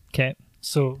 yep. Okay.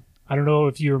 So, I don't know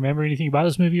if you remember anything about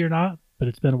this movie or not, but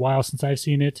it's been a while since I've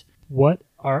seen it. What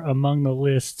are among the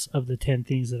lists of the 10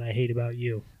 things that I hate about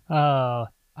you? Oh,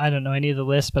 I don't know any of the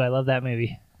lists, but I love that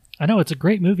movie. I know it's a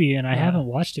great movie, and I Yeah. haven't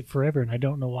watched it forever, and I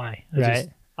don't know why. I Right. just-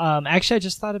 Actually, I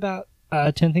just thought about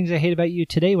 10 things I hate about you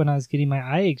today when I was getting my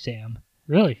eye exam.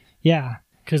 really? Yeah.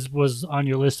 Because was on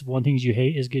your list of one things you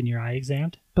hate is getting your eye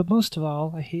examined? But most of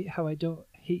all, I hate how I don't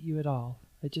hate you at all.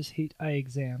 I just hate eye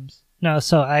exams. No,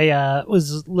 so I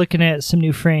was looking at some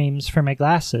new frames for my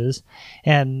glasses,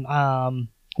 and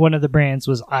one of the brands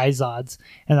was iZods,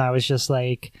 and I was just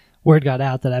like, word got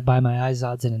out that I buy my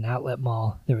iZods in an outlet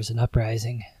mall. There was an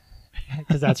uprising.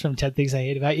 Because that's from 10 Things I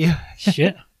Hate About You.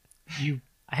 Shit.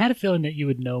 I had a feeling that you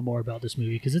would know more about this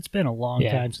movie because it's been a long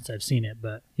Yeah. time since I've seen it,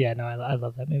 but Yeah, no, I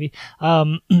love that movie.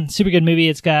 Super good movie.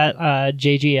 It's got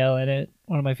JGL in it,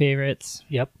 one of my favorites.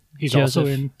 yep. He's Joseph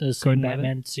also in the same Gordon-Levitt.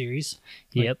 Batman series.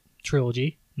 like, Yep.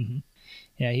 Trilogy.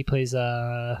 Yeah, he plays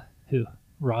who?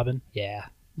 Robin, Yeah.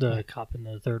 the cop in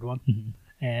the third one. Mhm.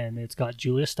 And it's got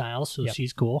Julia Stiles, so Yep.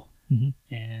 she's cool. Mhm.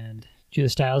 And Julia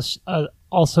Stiles,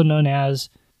 also known as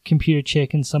Computer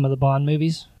Chick in some of the Bond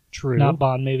movies. True. Not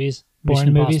Bond movies,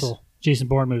 Mission Bourne movies. Impossible. Jason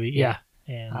Bourne movie, yeah.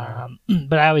 And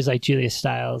But I always like Julia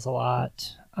Stiles a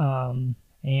lot.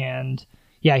 And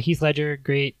yeah, Heath Ledger,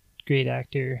 great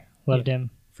actor. Loved him.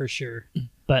 for sure.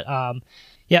 But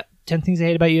yeah, 10 Things I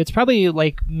Hate About You. It's probably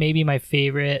like maybe my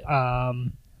favorite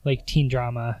like teen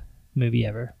drama movie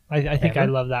ever. I think I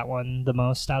Ever? love that one the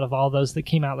most out of all those that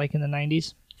came out like in the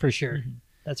 90s. For sure.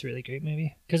 That's a really great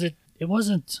movie. Because it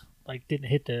wasn't like didn't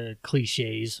hit the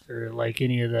cliches or like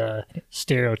any of the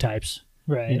stereotypes.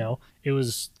 Right. You know, it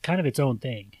was kind of its own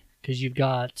thing. Because you've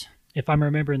got, if I'm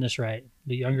remembering this right,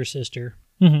 the younger sister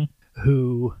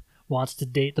who wants to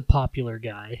date the popular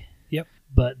guy. Yep.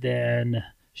 But then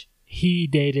he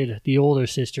dated the older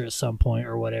sister at some point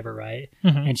or whatever, right?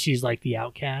 And she's like the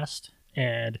outcast.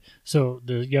 And so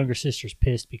the younger sister's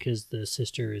pissed because the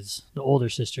older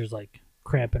sister's like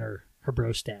cramping her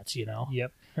bro stats, you know?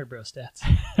 Yep. Her bro stats.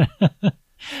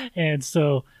 And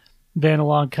so then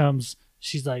along comes,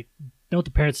 she's like, don't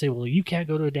the parents say, well, you can't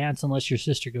go to a dance unless your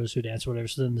sister goes to a dance or whatever.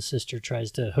 So then the sister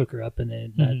tries to hook her up and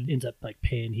then that ends up like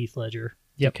paying Heath Ledger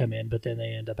to come in, but then they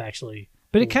end up actually.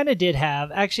 But it kind of did have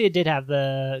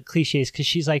the cliches because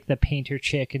she's like the painter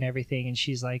chick and everything. And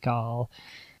she's like all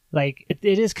like,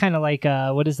 it is kind of like,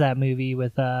 what is that movie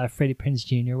with Freddie Prinze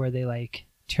Jr. where they like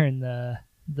turn the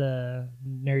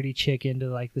nerdy chick into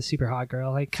like the super hot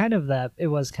girl, like kind of that. It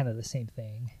was kind of the same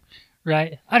thing,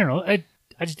 Right. I don't know.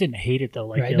 I just didn't hate it though,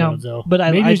 like Right, the no, other ones though. but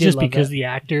maybe I it's did just love because that. the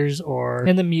actors or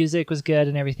and the music was good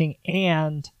and everything,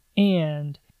 and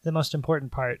the most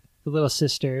important part, the little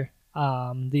sister,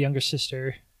 the younger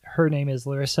sister, her name is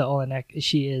Larissa Olenek.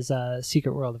 She is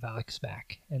Secret World of Alex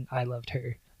Mack, and I loved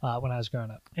her when I was growing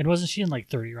up. and wasn't she in like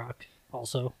 30 Rock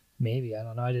also? Maybe, I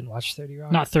don't know. I didn't watch 30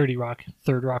 Rock. Not 30 Rock,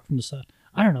 Third Rock from the Sun.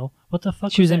 I don't know what the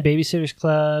fuck. She was in that? Babysitter's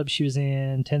Club. She was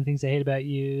in 10 Things I Hate About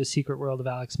You, Secret World of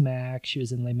Alex Mack. She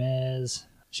was in Les Mis.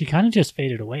 She kind of just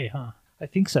faded away, huh? I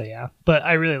think so, yeah. But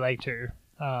I really liked her.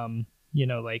 You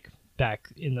know, like back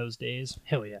in those days.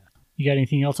 Hell yeah. You got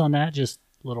anything else on that? Just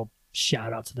little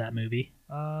shout out to that movie.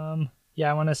 Yeah,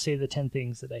 I want to say the 10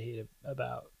 things that I hate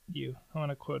about you. I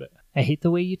want to quote it. I hate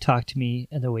the way you talk to me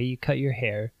and the way you cut your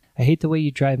hair. I hate the way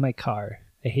you drive my car.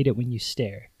 I hate it when you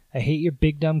stare. I hate your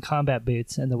big dumb combat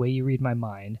boots and the way you read my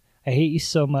mind. I hate you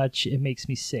so much it makes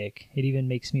me sick. It even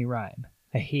makes me rhyme.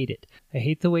 I hate it. I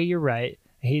hate the way you're right.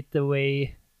 I hate the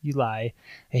way you lie.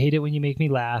 I hate it when you make me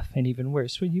laugh, and even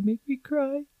worse, when you make me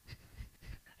cry.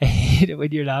 I hate it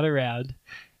when you're not around,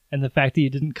 and the fact that you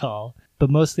didn't call. But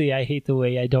mostly I hate the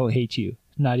way I don't hate you.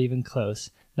 Not even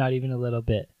close. Not even a little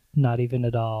bit. Not even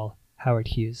at all. Howard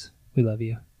Hughes, we love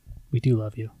you. We do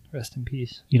love you. Rest in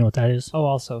peace. You know what that is? Oh,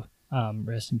 also,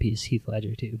 rest in peace, Heath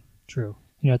Ledger, too. True.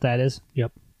 You know what that is?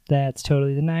 Yep. That's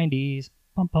totally the 90s.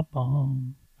 Bum, bum,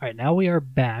 bum. All right, now we are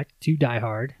back to Die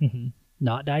Hard. Mm-hmm.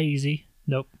 Not Die Easy.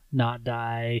 Nope. Not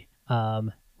Die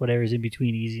whatever's in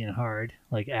between easy and hard,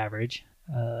 like average.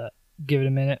 Give it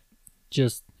a minute.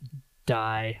 Just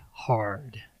Die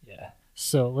Hard. Yeah.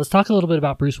 So let's talk a little bit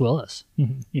about Bruce Willis.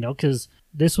 Mhm. You know, because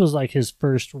this was like his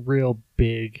first real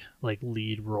big like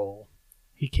lead role.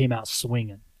 He came out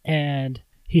swinging, and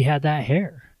he had that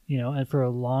hair. You know, and for the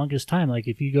longest time, like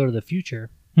if you go to the future,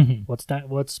 what's that?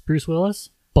 What's Bruce Willis?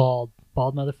 Bald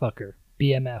motherfucker.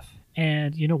 BMF.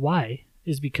 And you know why?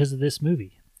 Is because of this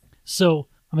movie. So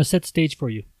I'm gonna set the stage for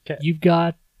you. 'Kay. You've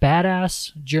got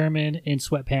badass German in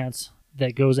sweatpants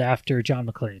that goes after John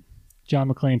McClane. John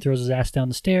McClane throws his ass down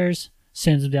the stairs,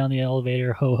 sends him down the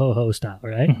elevator, ho ho ho style,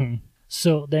 right? Mhm.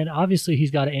 So then obviously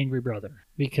he's got an angry brother,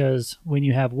 because when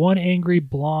you have one angry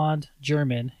blonde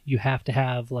German, you have to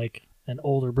have like an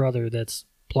older brother that's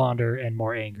blonder and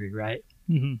more angry, right?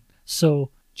 Mhm.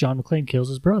 So John McClane kills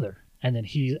his brother, and then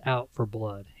he's out for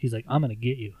blood. He's like, I'm gonna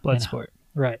get you. Blood And- sport.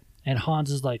 Right. And Hans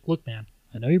is like, look, man,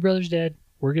 I know your brother's dead.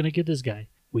 We're going to get this guy.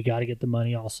 We got to get the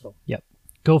money also. Yep.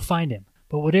 Go find him.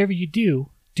 But whatever you do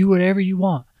whatever you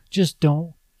want. Just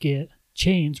don't get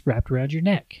chains wrapped around your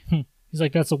neck. He's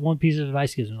like, that's the one piece of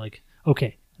advice he gives me. Like,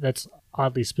 okay, that's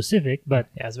oddly specific, but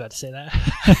Yeah, I was about to say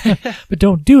that. but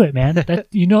don't do it, man. That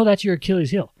you know that's your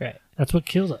Achilles heel. Right. That's what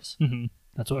kills us. Mm-hmm.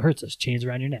 That's what hurts us. Chains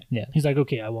around your neck. Yeah. He's like,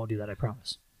 okay, I won't do that. I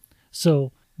promise.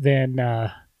 So then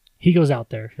he goes out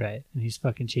there, Right. and he's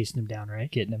fucking chasing him down,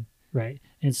 right? Getting him. Right.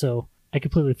 And so I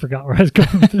completely forgot where I was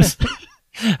going with this.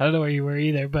 I don't know where you were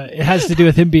either, but it has to do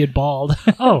with him being bald.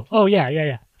 oh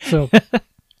yeah.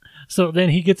 So then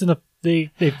he gets in they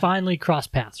finally cross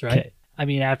paths, right? Okay. I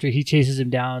mean, after he chases him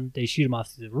down, they shoot him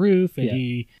off the roof, and Yeah.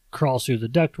 he crawls through the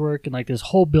ductwork, and like this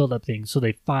whole build up thing. So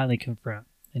they finally confront,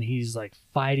 and he's like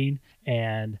fighting,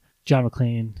 and John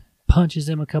McClane punches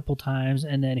him a couple times,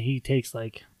 and then he takes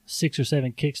like 6 or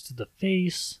 7 kicks to the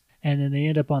face, and then they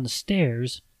end up on the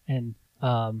stairs, and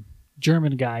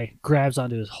German guy grabs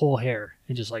onto his whole hair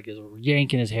and just like is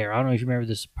yanking his hair. I don't know if you remember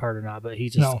this part or not, but he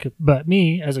just No. but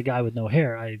me as a guy with no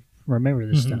hair, I remember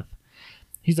this stuff.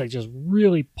 He's like just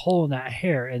really pulling that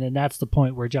hair, and then that's the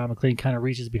point where John McClane kind of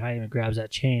reaches behind him and grabs that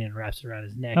chain and wraps it around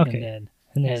his neck, Okay. and then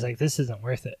And then he's like, this isn't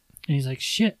worth it. And he's like,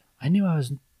 shit, I knew I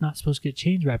was not supposed to get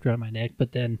chains wrapped around my neck.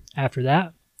 But then after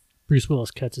that, Bruce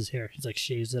Willis cuts his hair. He's like,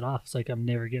 shaves it off. It's like, I'm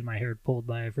never getting my hair pulled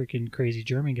by a freaking crazy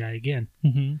German guy again.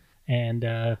 Mm-hmm. And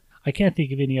I can't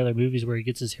think of any other movies where he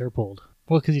gets his hair pulled.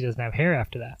 Well, because he doesn't have hair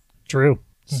after that. True.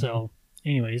 Mm-hmm. So,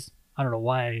 anyways, I don't know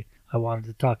why I wanted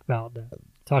to talk about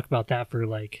that for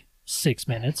like 6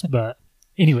 minutes, but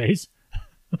anyways,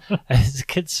 It's a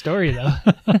good story though.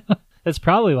 That's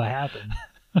probably what happened.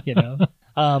 You know,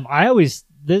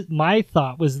 my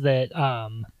thought was that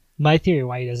my theory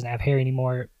why he doesn't have hair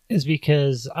anymore is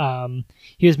because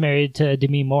he was married to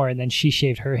Demi Moore, and then she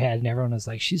shaved her head, and everyone was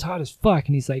like, she's hot as fuck,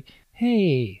 and he's like,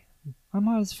 hey, I'm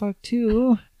hot as fuck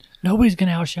too. nobody's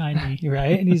gonna outshine me. You're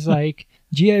right. And he's like,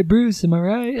 G.I. Bruce, am I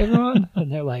right, everyone?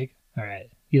 And they're like, all right,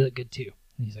 you look good too.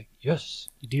 And he's like, yes.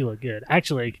 You do look good.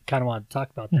 Actually, I kind of want to talk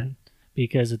about that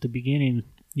because at the beginning,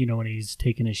 you know, when he's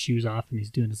taking his shoes off and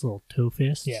he's doing his little toe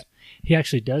fists, he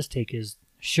actually does take his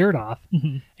shirt off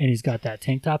and he's got that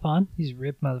tank top on. He's a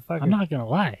ripped motherfucker. I'm not gonna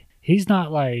lie, he's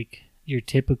not like your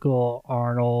typical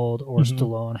Arnold or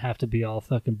Stallone have to be all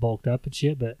fucking bulked up and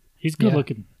shit, but he's good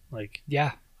looking. Like,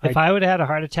 yeah. If I would have had a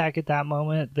heart attack at that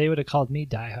moment, they would have called me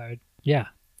Die Hard. yeah.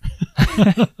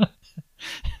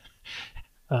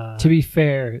 To be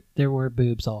fair, there were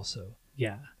boobs also.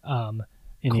 Yeah.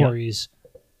 In Corey's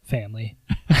family.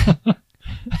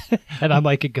 And I'm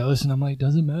like a ghost, and I'm like,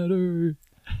 doesn't matter.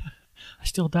 I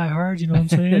still die hard, you know what I'm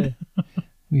saying?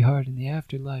 We hard in the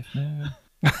afterlife, man.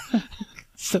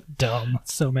 So dumb.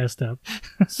 So messed up.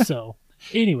 So,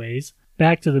 anyways,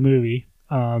 back to the movie.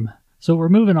 So we're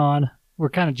moving on. We're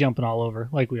kind of jumping all over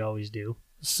like we always do.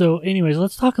 So, anyways,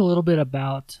 let's talk a little bit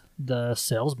about the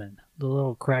salesman, the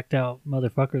little cracked out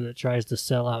motherfucker that tries to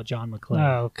sell out John McClane.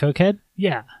 Oh, Cokehead?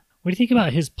 Yeah. What do you think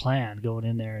about his plan going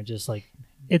in there and just like...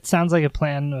 It sounds like a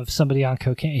plan of somebody on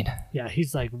cocaine. Yeah,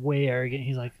 he's like way arrogant.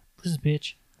 He's like, listen,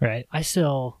 bitch, Right. I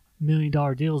sell $1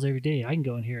 million deals every day. I can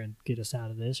go in here and get us out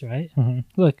of this, right?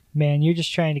 Mm-hmm. Look, man, you're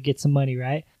just trying to get some money,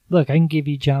 right? Look, I can give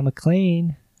you John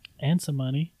McClane. And some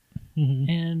money.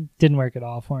 Mm-hmm. And Didn't work at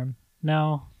all for him.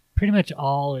 no, pretty much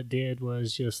all it did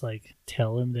was just like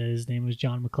tell him that his name was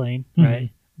John McClane, right?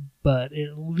 But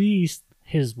at least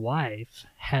his wife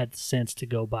had sense to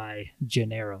go by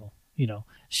Gennaro. You know,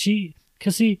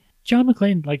 because see, John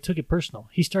McClane like took it personal.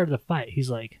 He started a fight. He's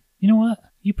like, you know what?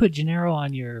 You put Gennaro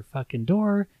on your fucking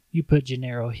door. You put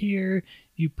Gennaro here.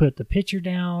 You put the picture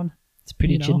down. It's a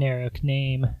pretty You know? generic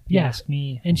name, if you Yeah. ask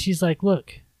me. And she's like,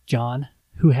 look, John,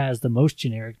 who has the most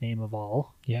generic name of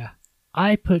all, Yeah.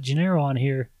 I put Gennaro on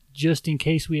here just in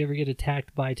case we ever get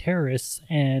attacked by terrorists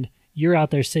and you're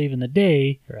out there saving the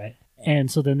day. Right.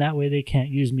 And so then that way they can't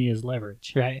use me as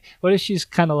leverage. Right. What if she's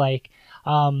kind of like,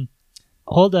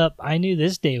 hold up, I knew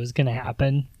this day was going to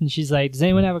happen. And she's like, does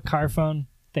anyone have a car phone?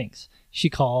 Thanks. She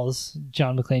calls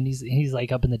John McClane. He's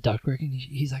like up in the ductwork, and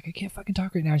he's like, I can't fucking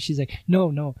talk right now. And she's like,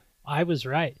 no, I was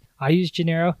right. I used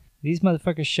Gennaro. These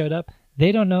motherfuckers showed up.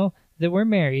 They don't know that we're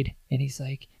married. And he's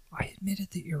like, I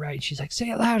admitted that you're right. And she's like, say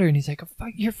it louder. And he's like,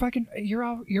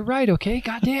 you're right. Okay.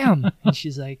 Goddamn. And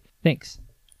she's like, thanks.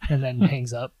 And then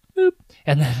hangs up. Boop.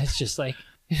 And then it's just like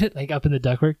up in the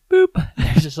ductwork. Boop. And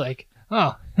they're just like,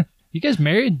 oh, you guys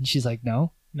married? And she's like,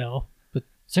 no. No. But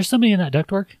is there somebody in that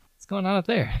ductwork? What's going on up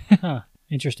there? Huh.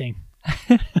 Interesting.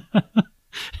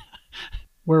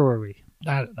 Where were we?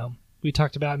 I don't know. We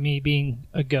talked about me being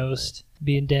a ghost,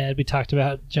 being dead. We talked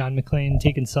about John McClane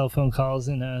taking cell phone calls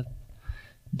in a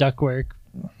ductwork.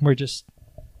 We're just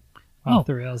off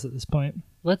the rails at this point.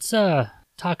 Let's talk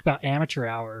about amateur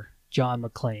hour John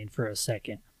McClane for a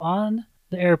second. On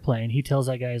the airplane, he tells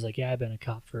that guy, he's like, yeah, I've been a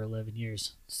cop for 11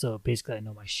 years. So basically I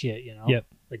know my shit, you know? Yep.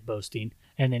 Like boasting.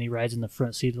 And then he rides in the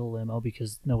front seat of the limo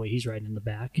because no way he's riding in the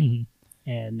back. Mm-hmm.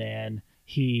 And then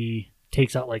he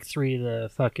takes out like 3 of the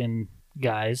fucking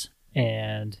guys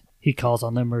and he calls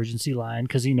on the emergency line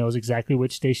because he knows exactly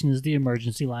which station is the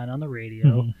emergency line on the radio.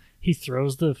 Mm-hmm. He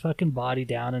throws the fucking body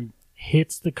down and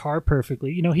hits the car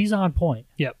perfectly. You know, he's on point.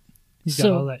 Yep. He's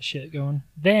got all that shit going.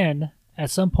 Then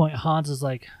at some point, Hans is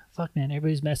like, fuck, man,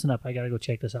 everybody's messing up. I got to go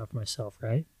check this out for myself,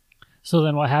 right? So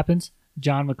then what happens?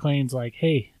 John McClane's like,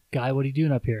 hey, guy, what are you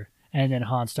doing up here? And then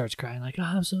Hans starts crying like, oh,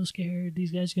 I'm so scared.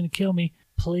 These guys are going to kill me.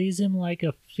 Plays him like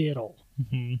a fiddle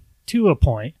to a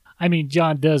point. I mean,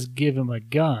 John does give him a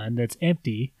gun that's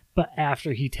empty, but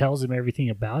after he tells him everything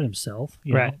about himself,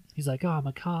 you know, he's like, oh, I'm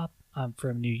a cop. I'm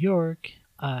from New York.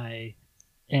 I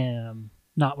am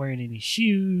not wearing any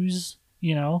shoes,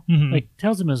 you know, like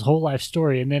tells him his whole life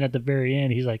story. And then at the very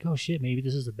end, he's like, oh shit, maybe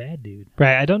this is a bad dude.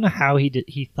 Right. I don't know how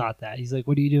he thought that. He's like,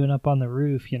 what are you doing up on the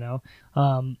roof, you know?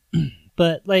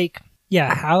 But like,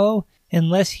 yeah, how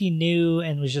unless he knew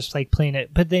and was just like playing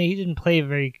it. But then he didn't play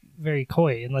very, very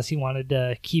coy unless he wanted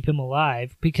to keep him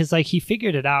alive, because like he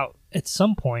figured it out at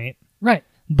some point. Right.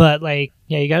 But like,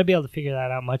 yeah, you got to be able to figure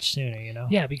that out much sooner, you know?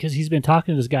 Yeah, because he's been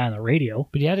talking to this guy on the radio.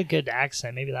 But he had a good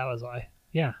accent. Maybe that was why.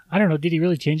 Yeah. I don't know. Did he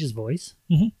really change his voice?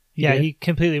 Mm-hmm. Yeah, did? he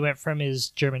completely went from his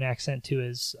German accent to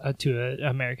his to an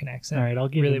American accent. All right, I'll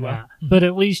give really him well. that. But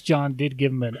at least John did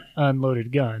give him an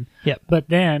unloaded gun. Yep. But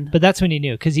then... But that's when he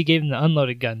knew, because he gave him the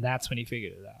unloaded gun. That's when he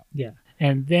figured it out. Yeah.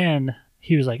 And then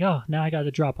he was like, oh, now I got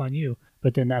to drop on you.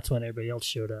 But then that's when everybody else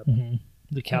showed up. Mm-hmm.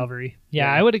 The cavalry. Yeah,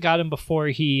 Yeah. I would have got him before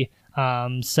he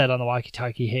said on the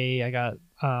walkie-talkie, hey, I got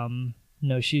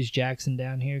No Shoes Jackson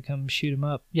down here. Come shoot him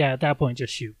up. Yeah, at that point,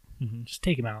 just shoot. Mm-hmm. Just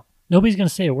take him out. Nobody's going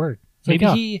to say a word. It's Maybe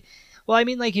like, oh, he... Well, I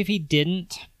mean, like, if he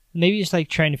didn't... Maybe just, like,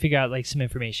 trying to figure out, like, some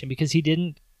information. Because he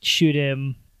didn't shoot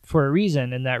him for a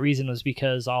reason, and that reason was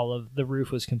because all of the roof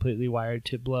was completely wired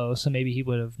to blow. So maybe he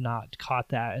would have not caught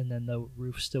that, and then the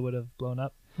roof still would have blown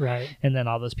up. Right, And then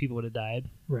all those people would have died.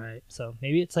 right. So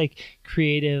maybe it's, like,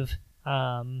 creative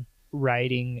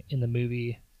writing in the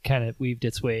movie kind of weaved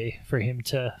its way for him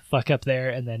to fuck up there,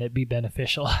 and then it'd be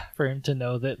beneficial for him to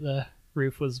know that the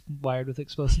roof was wired with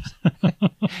explosives.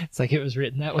 It's like it was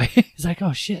written that way. He's like,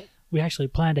 oh, shit. We actually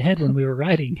planned ahead when we were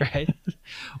writing. Right.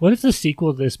 What if the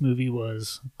sequel to this movie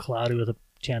was Cloudy with a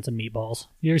Chance of Meatballs?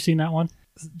 You ever seen that one?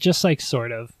 Just like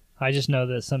sort of. I just know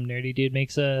that some nerdy dude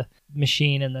makes a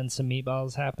machine and then some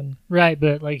meatballs happen. Right,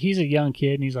 but like he's a young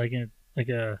kid and he's like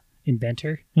a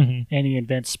inventor, Mm-hmm. and he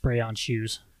invents spray-on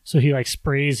shoes. So he like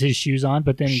sprays his shoes on,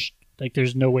 but then like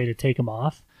there's no way to take them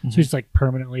off. So he just like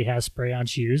permanently has spray-on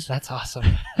shoes. That's awesome.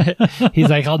 He's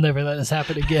like, I'll never let this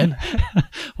happen again.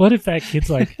 What if that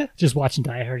kid's like just watching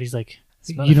Die Hard? He's like, This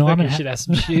you know, I'm motherfucker gonna should have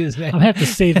some shoes, man. I'm gonna have to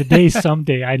save the day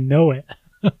someday. I know it.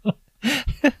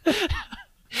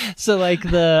 So like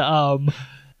the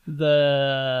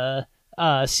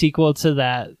sequel to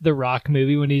that The Rock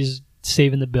movie when he's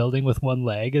saving the building with one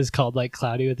leg is called like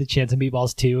Cloudy with a Chance of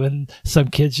Meatballs 2, and some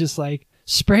kid's just like,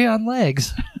 spray on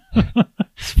legs.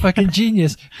 It's fucking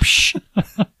genius.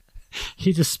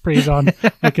 He just sprays on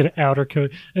like an outer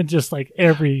coat, and just like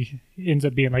every ends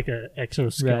up being like a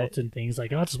exoskeleton thing. He's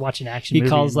like, oh, just watch an action He movie.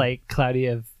 calls like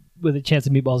Cloudy with a Chance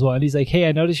of Meatballs 1. He's like, hey,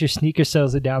 I noticed your sneaker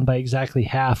sales are down by exactly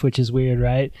half, which is weird,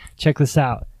 right? Check this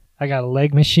out. I got a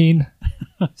leg machine,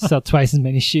 sell twice as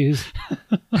many shoes.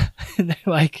 And they're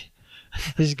like,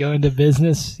 they just go into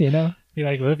business, you know? You're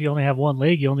like, well, if you only have one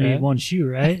leg, you only Yeah. need one shoe,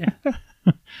 right?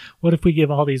 What if we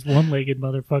give all these one-legged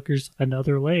motherfuckers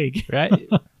another leg? Right?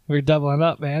 We're doubling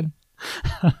up, man.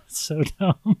 So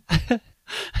dumb.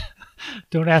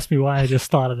 Don't ask me why I just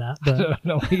thought of that. I But don't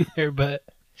know either, but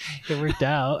it worked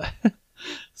out.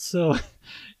 so,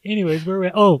 anyways, we're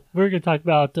going to talk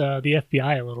about the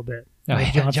FBI a little bit. Oh,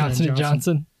 Like yeah, Johnson &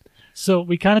 Johnson. So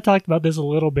we kind of talked about this a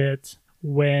little bit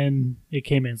when it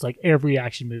came in. It's like every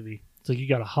action movie. It's like you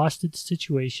got a hostage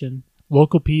situation.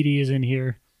 Local PD is in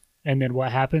here. And then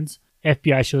what happens?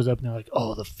 FBI shows up and they're like,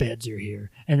 oh, the feds are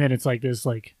here. And then it's like this,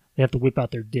 like, they have to whip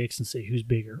out their dicks and say, who's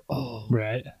bigger? Oh,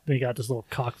 Right. they got this little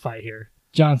cockfight here.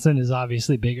 Johnson is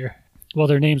obviously bigger. Well,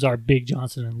 their names are Big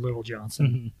Johnson and Little Johnson,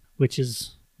 Mm-hmm. which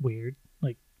is weird.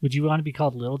 Like, would you want to be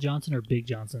called Little Johnson or Big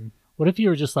Johnson? What if you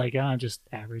were just like, I'm just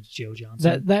average Joe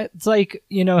Johnson? That's like,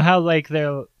 you know how like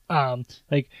they're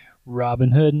like Robin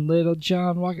Hood and Little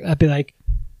John walking. I'd be like,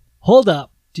 hold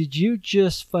up, did you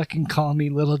just fucking call me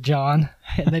Little John?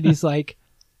 And then he's like,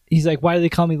 why do they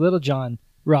call me Little John,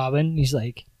 Robin? He's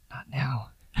like, not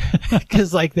now,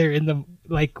 because like they're in the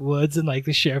like woods and like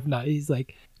the sheriff. Not he's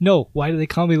like, no, why do they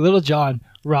call me Little John,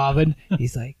 Robin?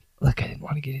 He's like, look, I didn't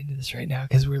want to get into this right now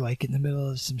because we're like in the middle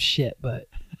of some shit, but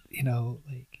you know,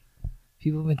 like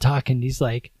people have been talking. He's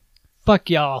like, fuck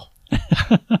y'all.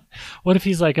 What if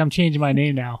he's like, I'm changing my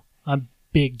name now. I'm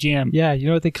Big Jim. Yeah, you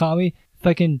know what they call me?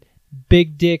 Fucking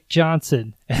Big Dick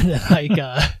Johnson. And then like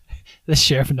the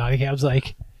sheriff of Nottingham's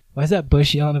like, why is that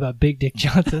Bush yelling about Big Dick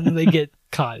Johnson? And they get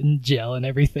caught in jail and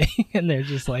everything. And they're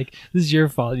just like, this is your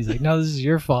fault. He's like, no, this is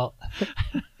your fault.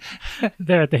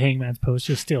 They're at the hangman's post,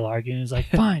 just still arguing. He's like,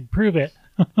 fine, prove it.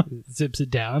 Zips it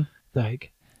down.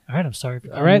 Like, All right, I'm sorry.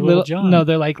 For all right, Little John. No,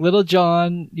 they're like, Little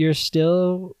John, you're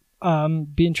still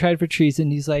being tried for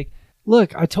treason. He's like,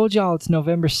 look, I told y'all it's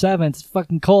November 7th. It's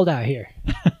fucking cold out here.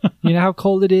 You know how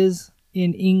cold it is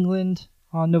in England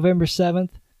on November 7th?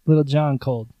 Little John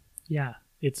cold. Yeah,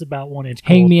 it's about 1 inch.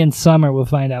 Hang cold. me in summer, we'll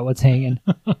find out what's hanging.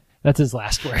 That's his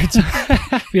last words.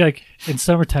 Be like, in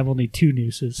summertime, we'll need 2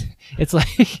 nooses. It's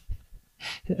like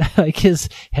like his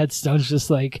headstone's just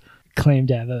like claimed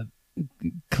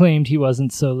he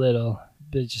wasn't so little,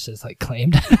 but it just says like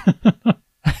claimed.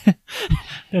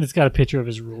 And it's got a picture of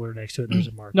his ruler next to it. And there's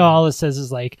a mark. No, all it says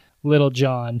is like Little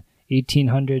John,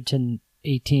 1800 to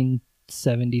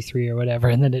 1873 or whatever,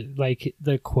 and then it like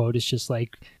the quote is just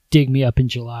like, "Dig me up in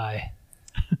July."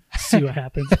 See what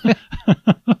happens.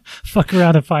 Fuck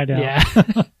around and find out.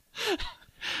 Yeah,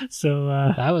 So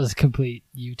that was a complete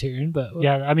U-turn, but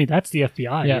yeah, I mean that's the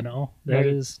FBI. Yeah. You know, that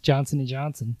is Johnson and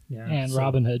Johnson Yeah, and so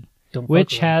Robin Hood, don't fuck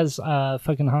which around. has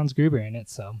fucking Hans Gruber in it,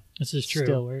 so This is true.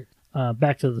 still work.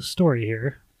 Back to the story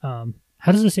here.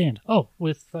 How does this end? Oh,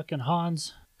 with fucking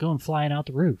Hans going flying out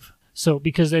the roof. So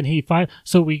because then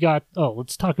we got. Oh,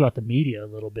 let's talk about the media a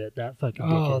little bit. That fucking.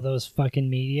 Oh, dickhead. those fucking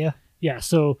media. Yeah.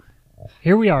 So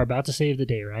here we are about to save the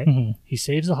day, right? Mhm. He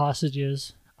saves the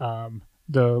hostages.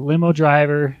 The limo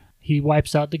driver, he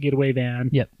wipes out the getaway van.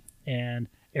 Yep. And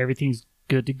everything's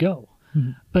good to go.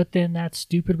 Mhm. But then that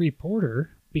stupid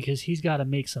reporter, because he's got to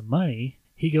make some money,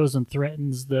 he goes and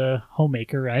threatens the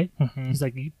homemaker, right? Mhm. He's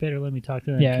like, you better let me talk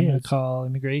to them Yeah, I'm gonna kids. call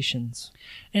immigrations.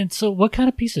 And so what kind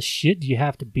of piece of shit do you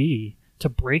have to be to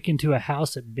break into a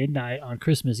house at midnight on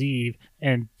Christmas Eve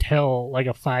and tell like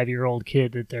a 5-year-old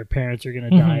kid that their parents are going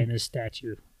to die in this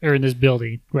statue or in this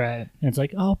building? Right. And it's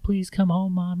like, oh, please come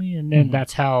home, mommy. And then Mhm.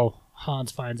 that's how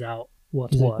Hans finds out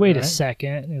what's He's what. like, wait a right?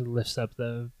 second, and he lifts up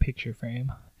the picture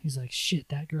frame. He's like, shit,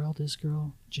 that girl, this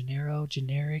girl,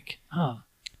 generic. Huh.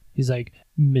 He's like,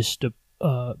 Mr.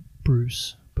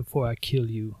 Bruce, before I kill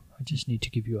you, I just need to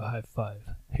give you a high five.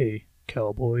 Hey,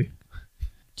 cowboy.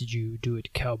 Did you do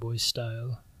it cowboy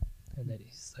style? And then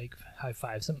he's like, high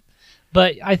fives him.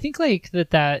 But I think like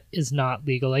that is not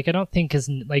legal. Like I don't think as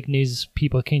like news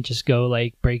people can just go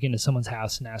like break into someone's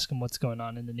house and ask them what's going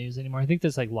on in the news anymore. I think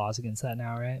there's like laws against that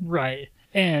now, right? Right.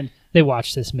 And They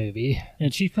watched this movie.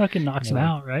 she fucking knocks him Yeah.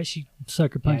 out, right? She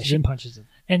sucker Yeah, punches she him. punches him.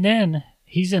 And then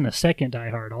he's in a second Die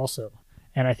Hard also.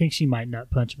 And I think she might nut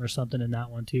punch him or something in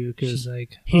that one too, She's because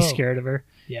like, he's "Oh." scared of her.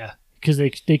 Yeah. Because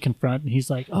they confront, and he's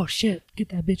like, "Oh shit, get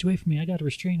that bitch away from me! I got a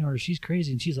restraining order. She's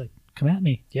crazy." And she's like, "Come at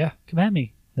me, Yeah. come at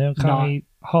me." They don't call Not- me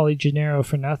Holly Gennaro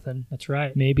for nothing. That's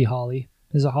right. Maybe Holly.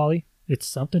 Is it Holly? It's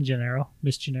something Gennaro,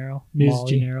 Miss Gennaro, Ms.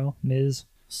 Molly. Gennaro. Ms.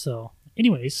 So,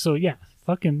 anyways, so yeah,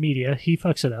 fucking media. He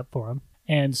fucks it up for him,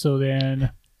 and so then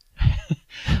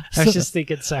I was just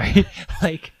thinking, sorry,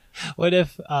 like, what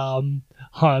if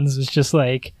Hans was just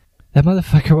like, that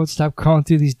motherfucker won't stop crawling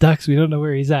through these ducks. We don't know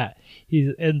where he's at.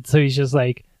 And so he's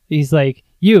like,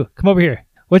 you, come over here.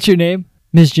 What's your name?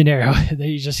 Ms. Gennaro. And then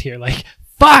you just hear like,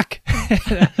 fuck!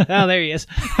 Oh, there he is.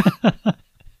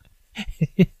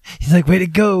 He's like, way to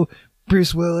go,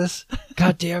 Bruce Willis.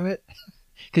 God damn it.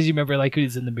 Because you remember, like, when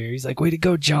he's in the mirror, he's like, way to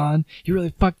go, John. You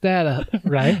really fucked that up.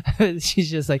 right.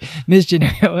 She's just like, Ms.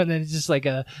 Gennaro. And then it's just like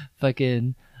a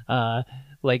fucking,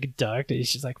 like, duck. And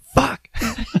she's just like, fuck.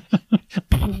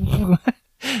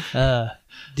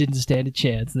 Didn't stand a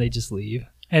chance. And they just leave.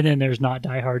 And then there's not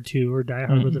Die Hard 2 or Die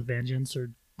Hard with a Mhm. Vengeance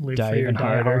or Live Die Free or Even Die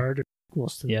Harder. Hard. Or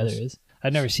equals to Yeah, this. there is.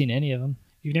 I've never seen any of them.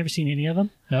 You've never seen any of them?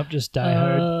 Nope, just Die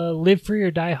Hard. Live Free or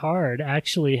Die Hard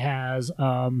actually has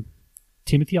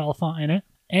Timothy Oliphant in it,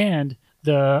 and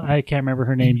I can't remember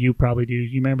her name. You probably do.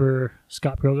 You remember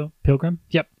Scott Pilgrim?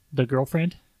 Yep. The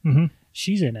girlfriend. Mm-hmm.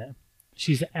 She's in it.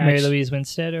 She's Mary actually, Louise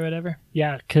Winstead or whatever.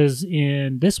 yeah, because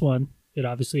in this one, it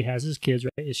obviously has his kids.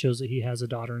 Right? It shows that he has a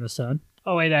daughter and a son.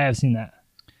 Oh, wait, I have seen that.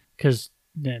 Because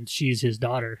then she's his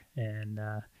daughter, and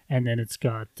then it's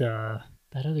got that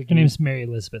other. Her dude. name's Mary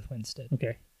Elizabeth Winstead.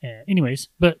 Okay. Anyways,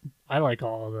 but I like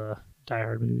all the Die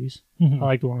Hard movies. Mhm. I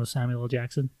like the one with Samuel L.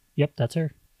 Jackson. Yep, that's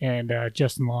her. And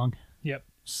Justin Long. Yep.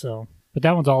 So, but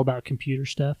that one's all about computer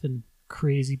stuff and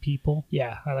crazy people.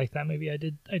 Yeah, I like that movie. I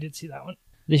did see that one.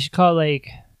 They should call it, like,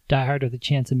 Die Hard with a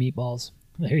Chance of Meatballs.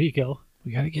 There you go.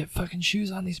 We gotta get fucking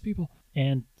shoes on these people.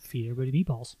 And feed everybody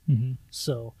meatballs. Mm-hmm.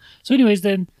 So anyways,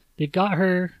 then they've got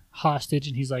her hostage,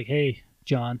 and he's like, "Hey,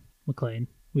 John McClane,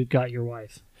 we've got your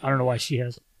wife." I don't know why she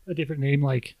has a different name.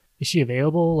 Like, is she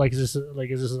available? Like, is this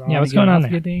an Yeah, what's going on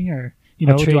off there? thing, or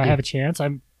I'll do trade I you. have a chance?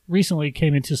 I'm recently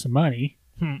came into some money.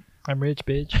 I'm rich,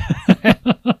 bitch.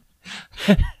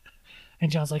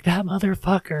 And John's like, that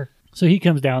motherfucker. So he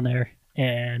comes down there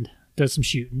and does some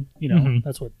shooting. You know, Mhm.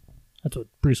 that's what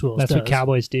Bruce Willis That's does. what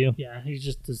cowboys do. Yeah, he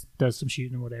just does some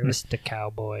shooting and whatever. Mr.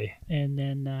 Cowboy. And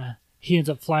then he ends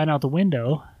up flying out the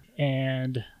window,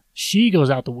 and she goes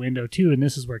out the window too. And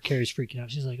this is where Carrie's freaking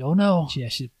out. She's like, oh no. Yeah,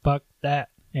 she fucked that.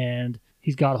 And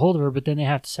he's got a hold of her, but then they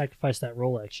have to sacrifice that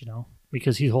Rolex, you know,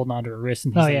 because he's holding on to her wrist.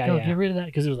 And he's Oh, like, yeah, oh, yeah. get rid of that,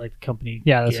 because it was like the company.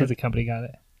 Yeah, that's gift. what the company got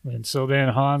it. And so then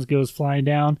Hans goes flying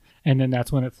down, and then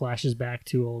that's when it flashes back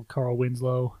to old Carl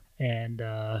Winslow and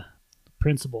the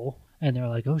principal, and they're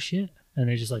like, oh shit. And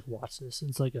they just like watch this.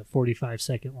 It's like a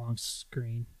 45-second long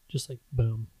screen, just like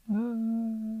boom.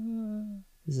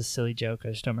 It's a silly joke. I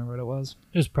just don't remember what it was.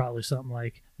 It was probably something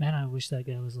like, man, I wish that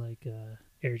guy was like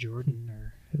Air Jordan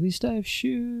or... At least I have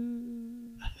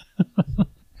shoes.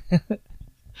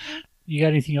 You got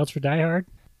anything else for Die Hard?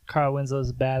 Carl Winslow's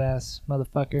a badass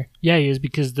motherfucker. Yeah, he is,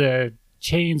 because the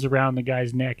chains around the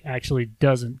guy's neck actually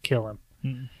doesn't kill him.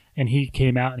 Mm. And he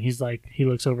came out and he's like, he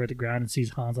looks over at the ground and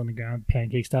sees Hans on the ground,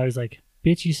 pancake style. He's like,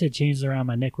 bitch, you said chains around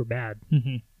my neck were bad.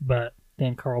 Mm-hmm. But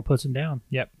then Carl puts him down.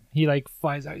 Yep. He like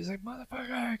flies out. He's like,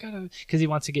 motherfucker, I gotta... Because he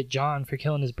wants to get John for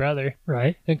killing his brother.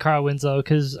 Right. And Carl Winslow,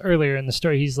 because earlier in the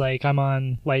story, he's like, I'm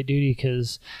on light duty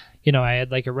because, you know, I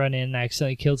had like a run-in and I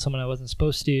accidentally killed someone I wasn't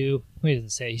supposed to. Well, he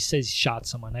doesn't say. He says he shot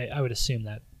someone. I would assume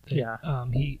that. Yeah.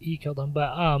 He killed him.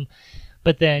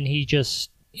 But then he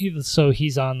just... So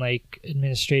he's on like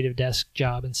administrative desk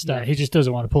job and stuff. Yeah, he just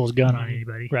doesn't want to pull his gun on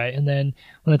anybody. Right. And then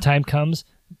when the time comes,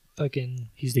 fucking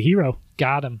He's the hero.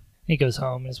 got him. He goes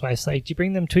home and his wife's like, do you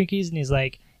bring them Twinkies? And he's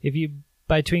like, if you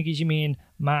buy Twinkies, you mean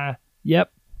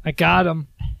yep, I got them.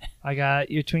 I got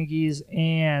your Twinkies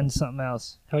and something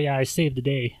else. Oh yeah, I saved the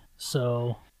day.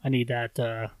 So I need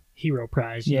that hero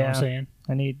prize. You know what I'm saying?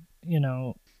 I need,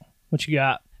 what you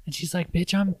got? And she's like,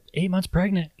 bitch, I'm 8 months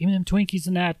pregnant. Give me them Twinkies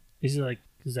and that. Is he like,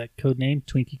 is that code name?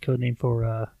 Twinkie code name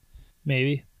for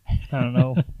Maybe. I don't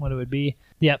know what it would be.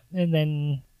 Yep. And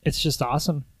then it's just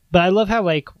awesome. But I love how,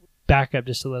 like, back up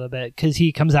just a little bit, because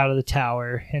he comes out of the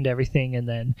tower and everything, and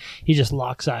then he just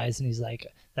locks eyes and he's like,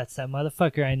 that's that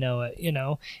motherfucker, I know it,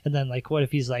 And then, like, what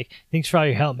if he's like, thanks for all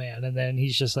your help, man? And then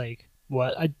he's just like,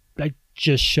 what? I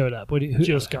just showed up. Who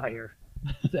just got here.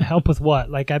 Help with what?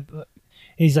 Like,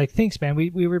 he's like, thanks, man.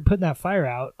 We were putting that fire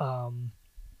out.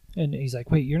 And he's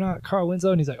like, wait, you're not Carl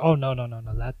Winslow? And he's like, oh,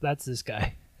 no. That's this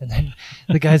guy. And then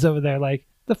the guy's over there like,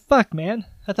 the fuck, man?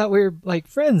 I thought we were, like,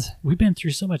 friends. We've been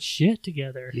through so much shit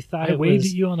together. You thought I waved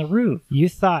at you on the roof. You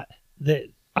thought that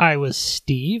I was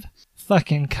Steve?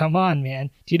 Fucking come on,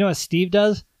 man. Do you know what Steve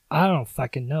does? I don't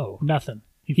fucking know. Nothing.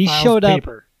 He files showed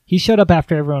paper. up. He showed up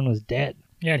after everyone was dead.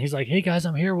 Yeah, and he's like, hey, guys,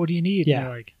 I'm here. What do you need? Yeah. And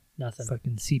they're like, nothing.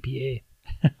 Fucking CPA.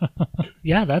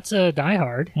 Yeah, that's Die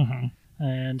Hard. Mm-hmm.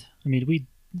 And, I mean,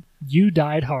 you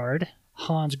died hard.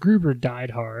 Hans Gruber died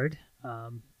hard.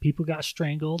 People got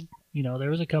strangled. There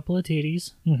was a couple of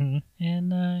titties. Mm-hmm.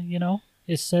 And,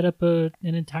 it set up an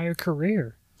entire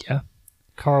career. Yeah.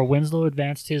 Carl Winslow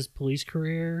advanced his police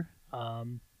career.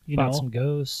 Fought some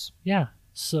ghosts. Yeah.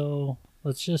 So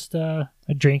let's just... a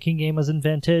drinking game was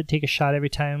invented. Take a shot every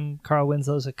time Carl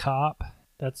Winslow's a cop.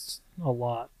 That's a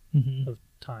lot Mm-hmm. of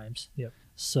times. Yep.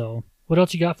 So what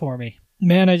else you got for me?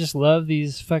 Man, I just love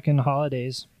these fucking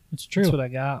holidays. It's true. That's what I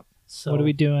got. So what are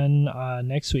we doing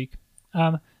next week?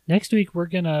 Next week, we're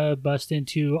going to bust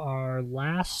into our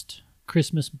last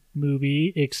Christmas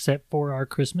movie, except for our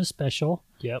Christmas special.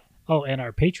 Yep. Oh, and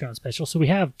our Patreon special. So we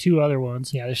have 2 other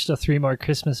ones. Yeah, there's still 3 more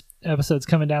Christmas episodes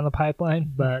coming down the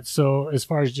pipeline. But so as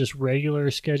far as just regular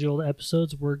scheduled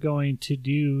episodes, we're going to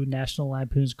do National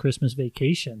Lampoon's Christmas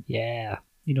Vacation. Yeah.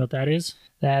 You know what that is?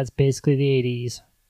 That's basically the 80s.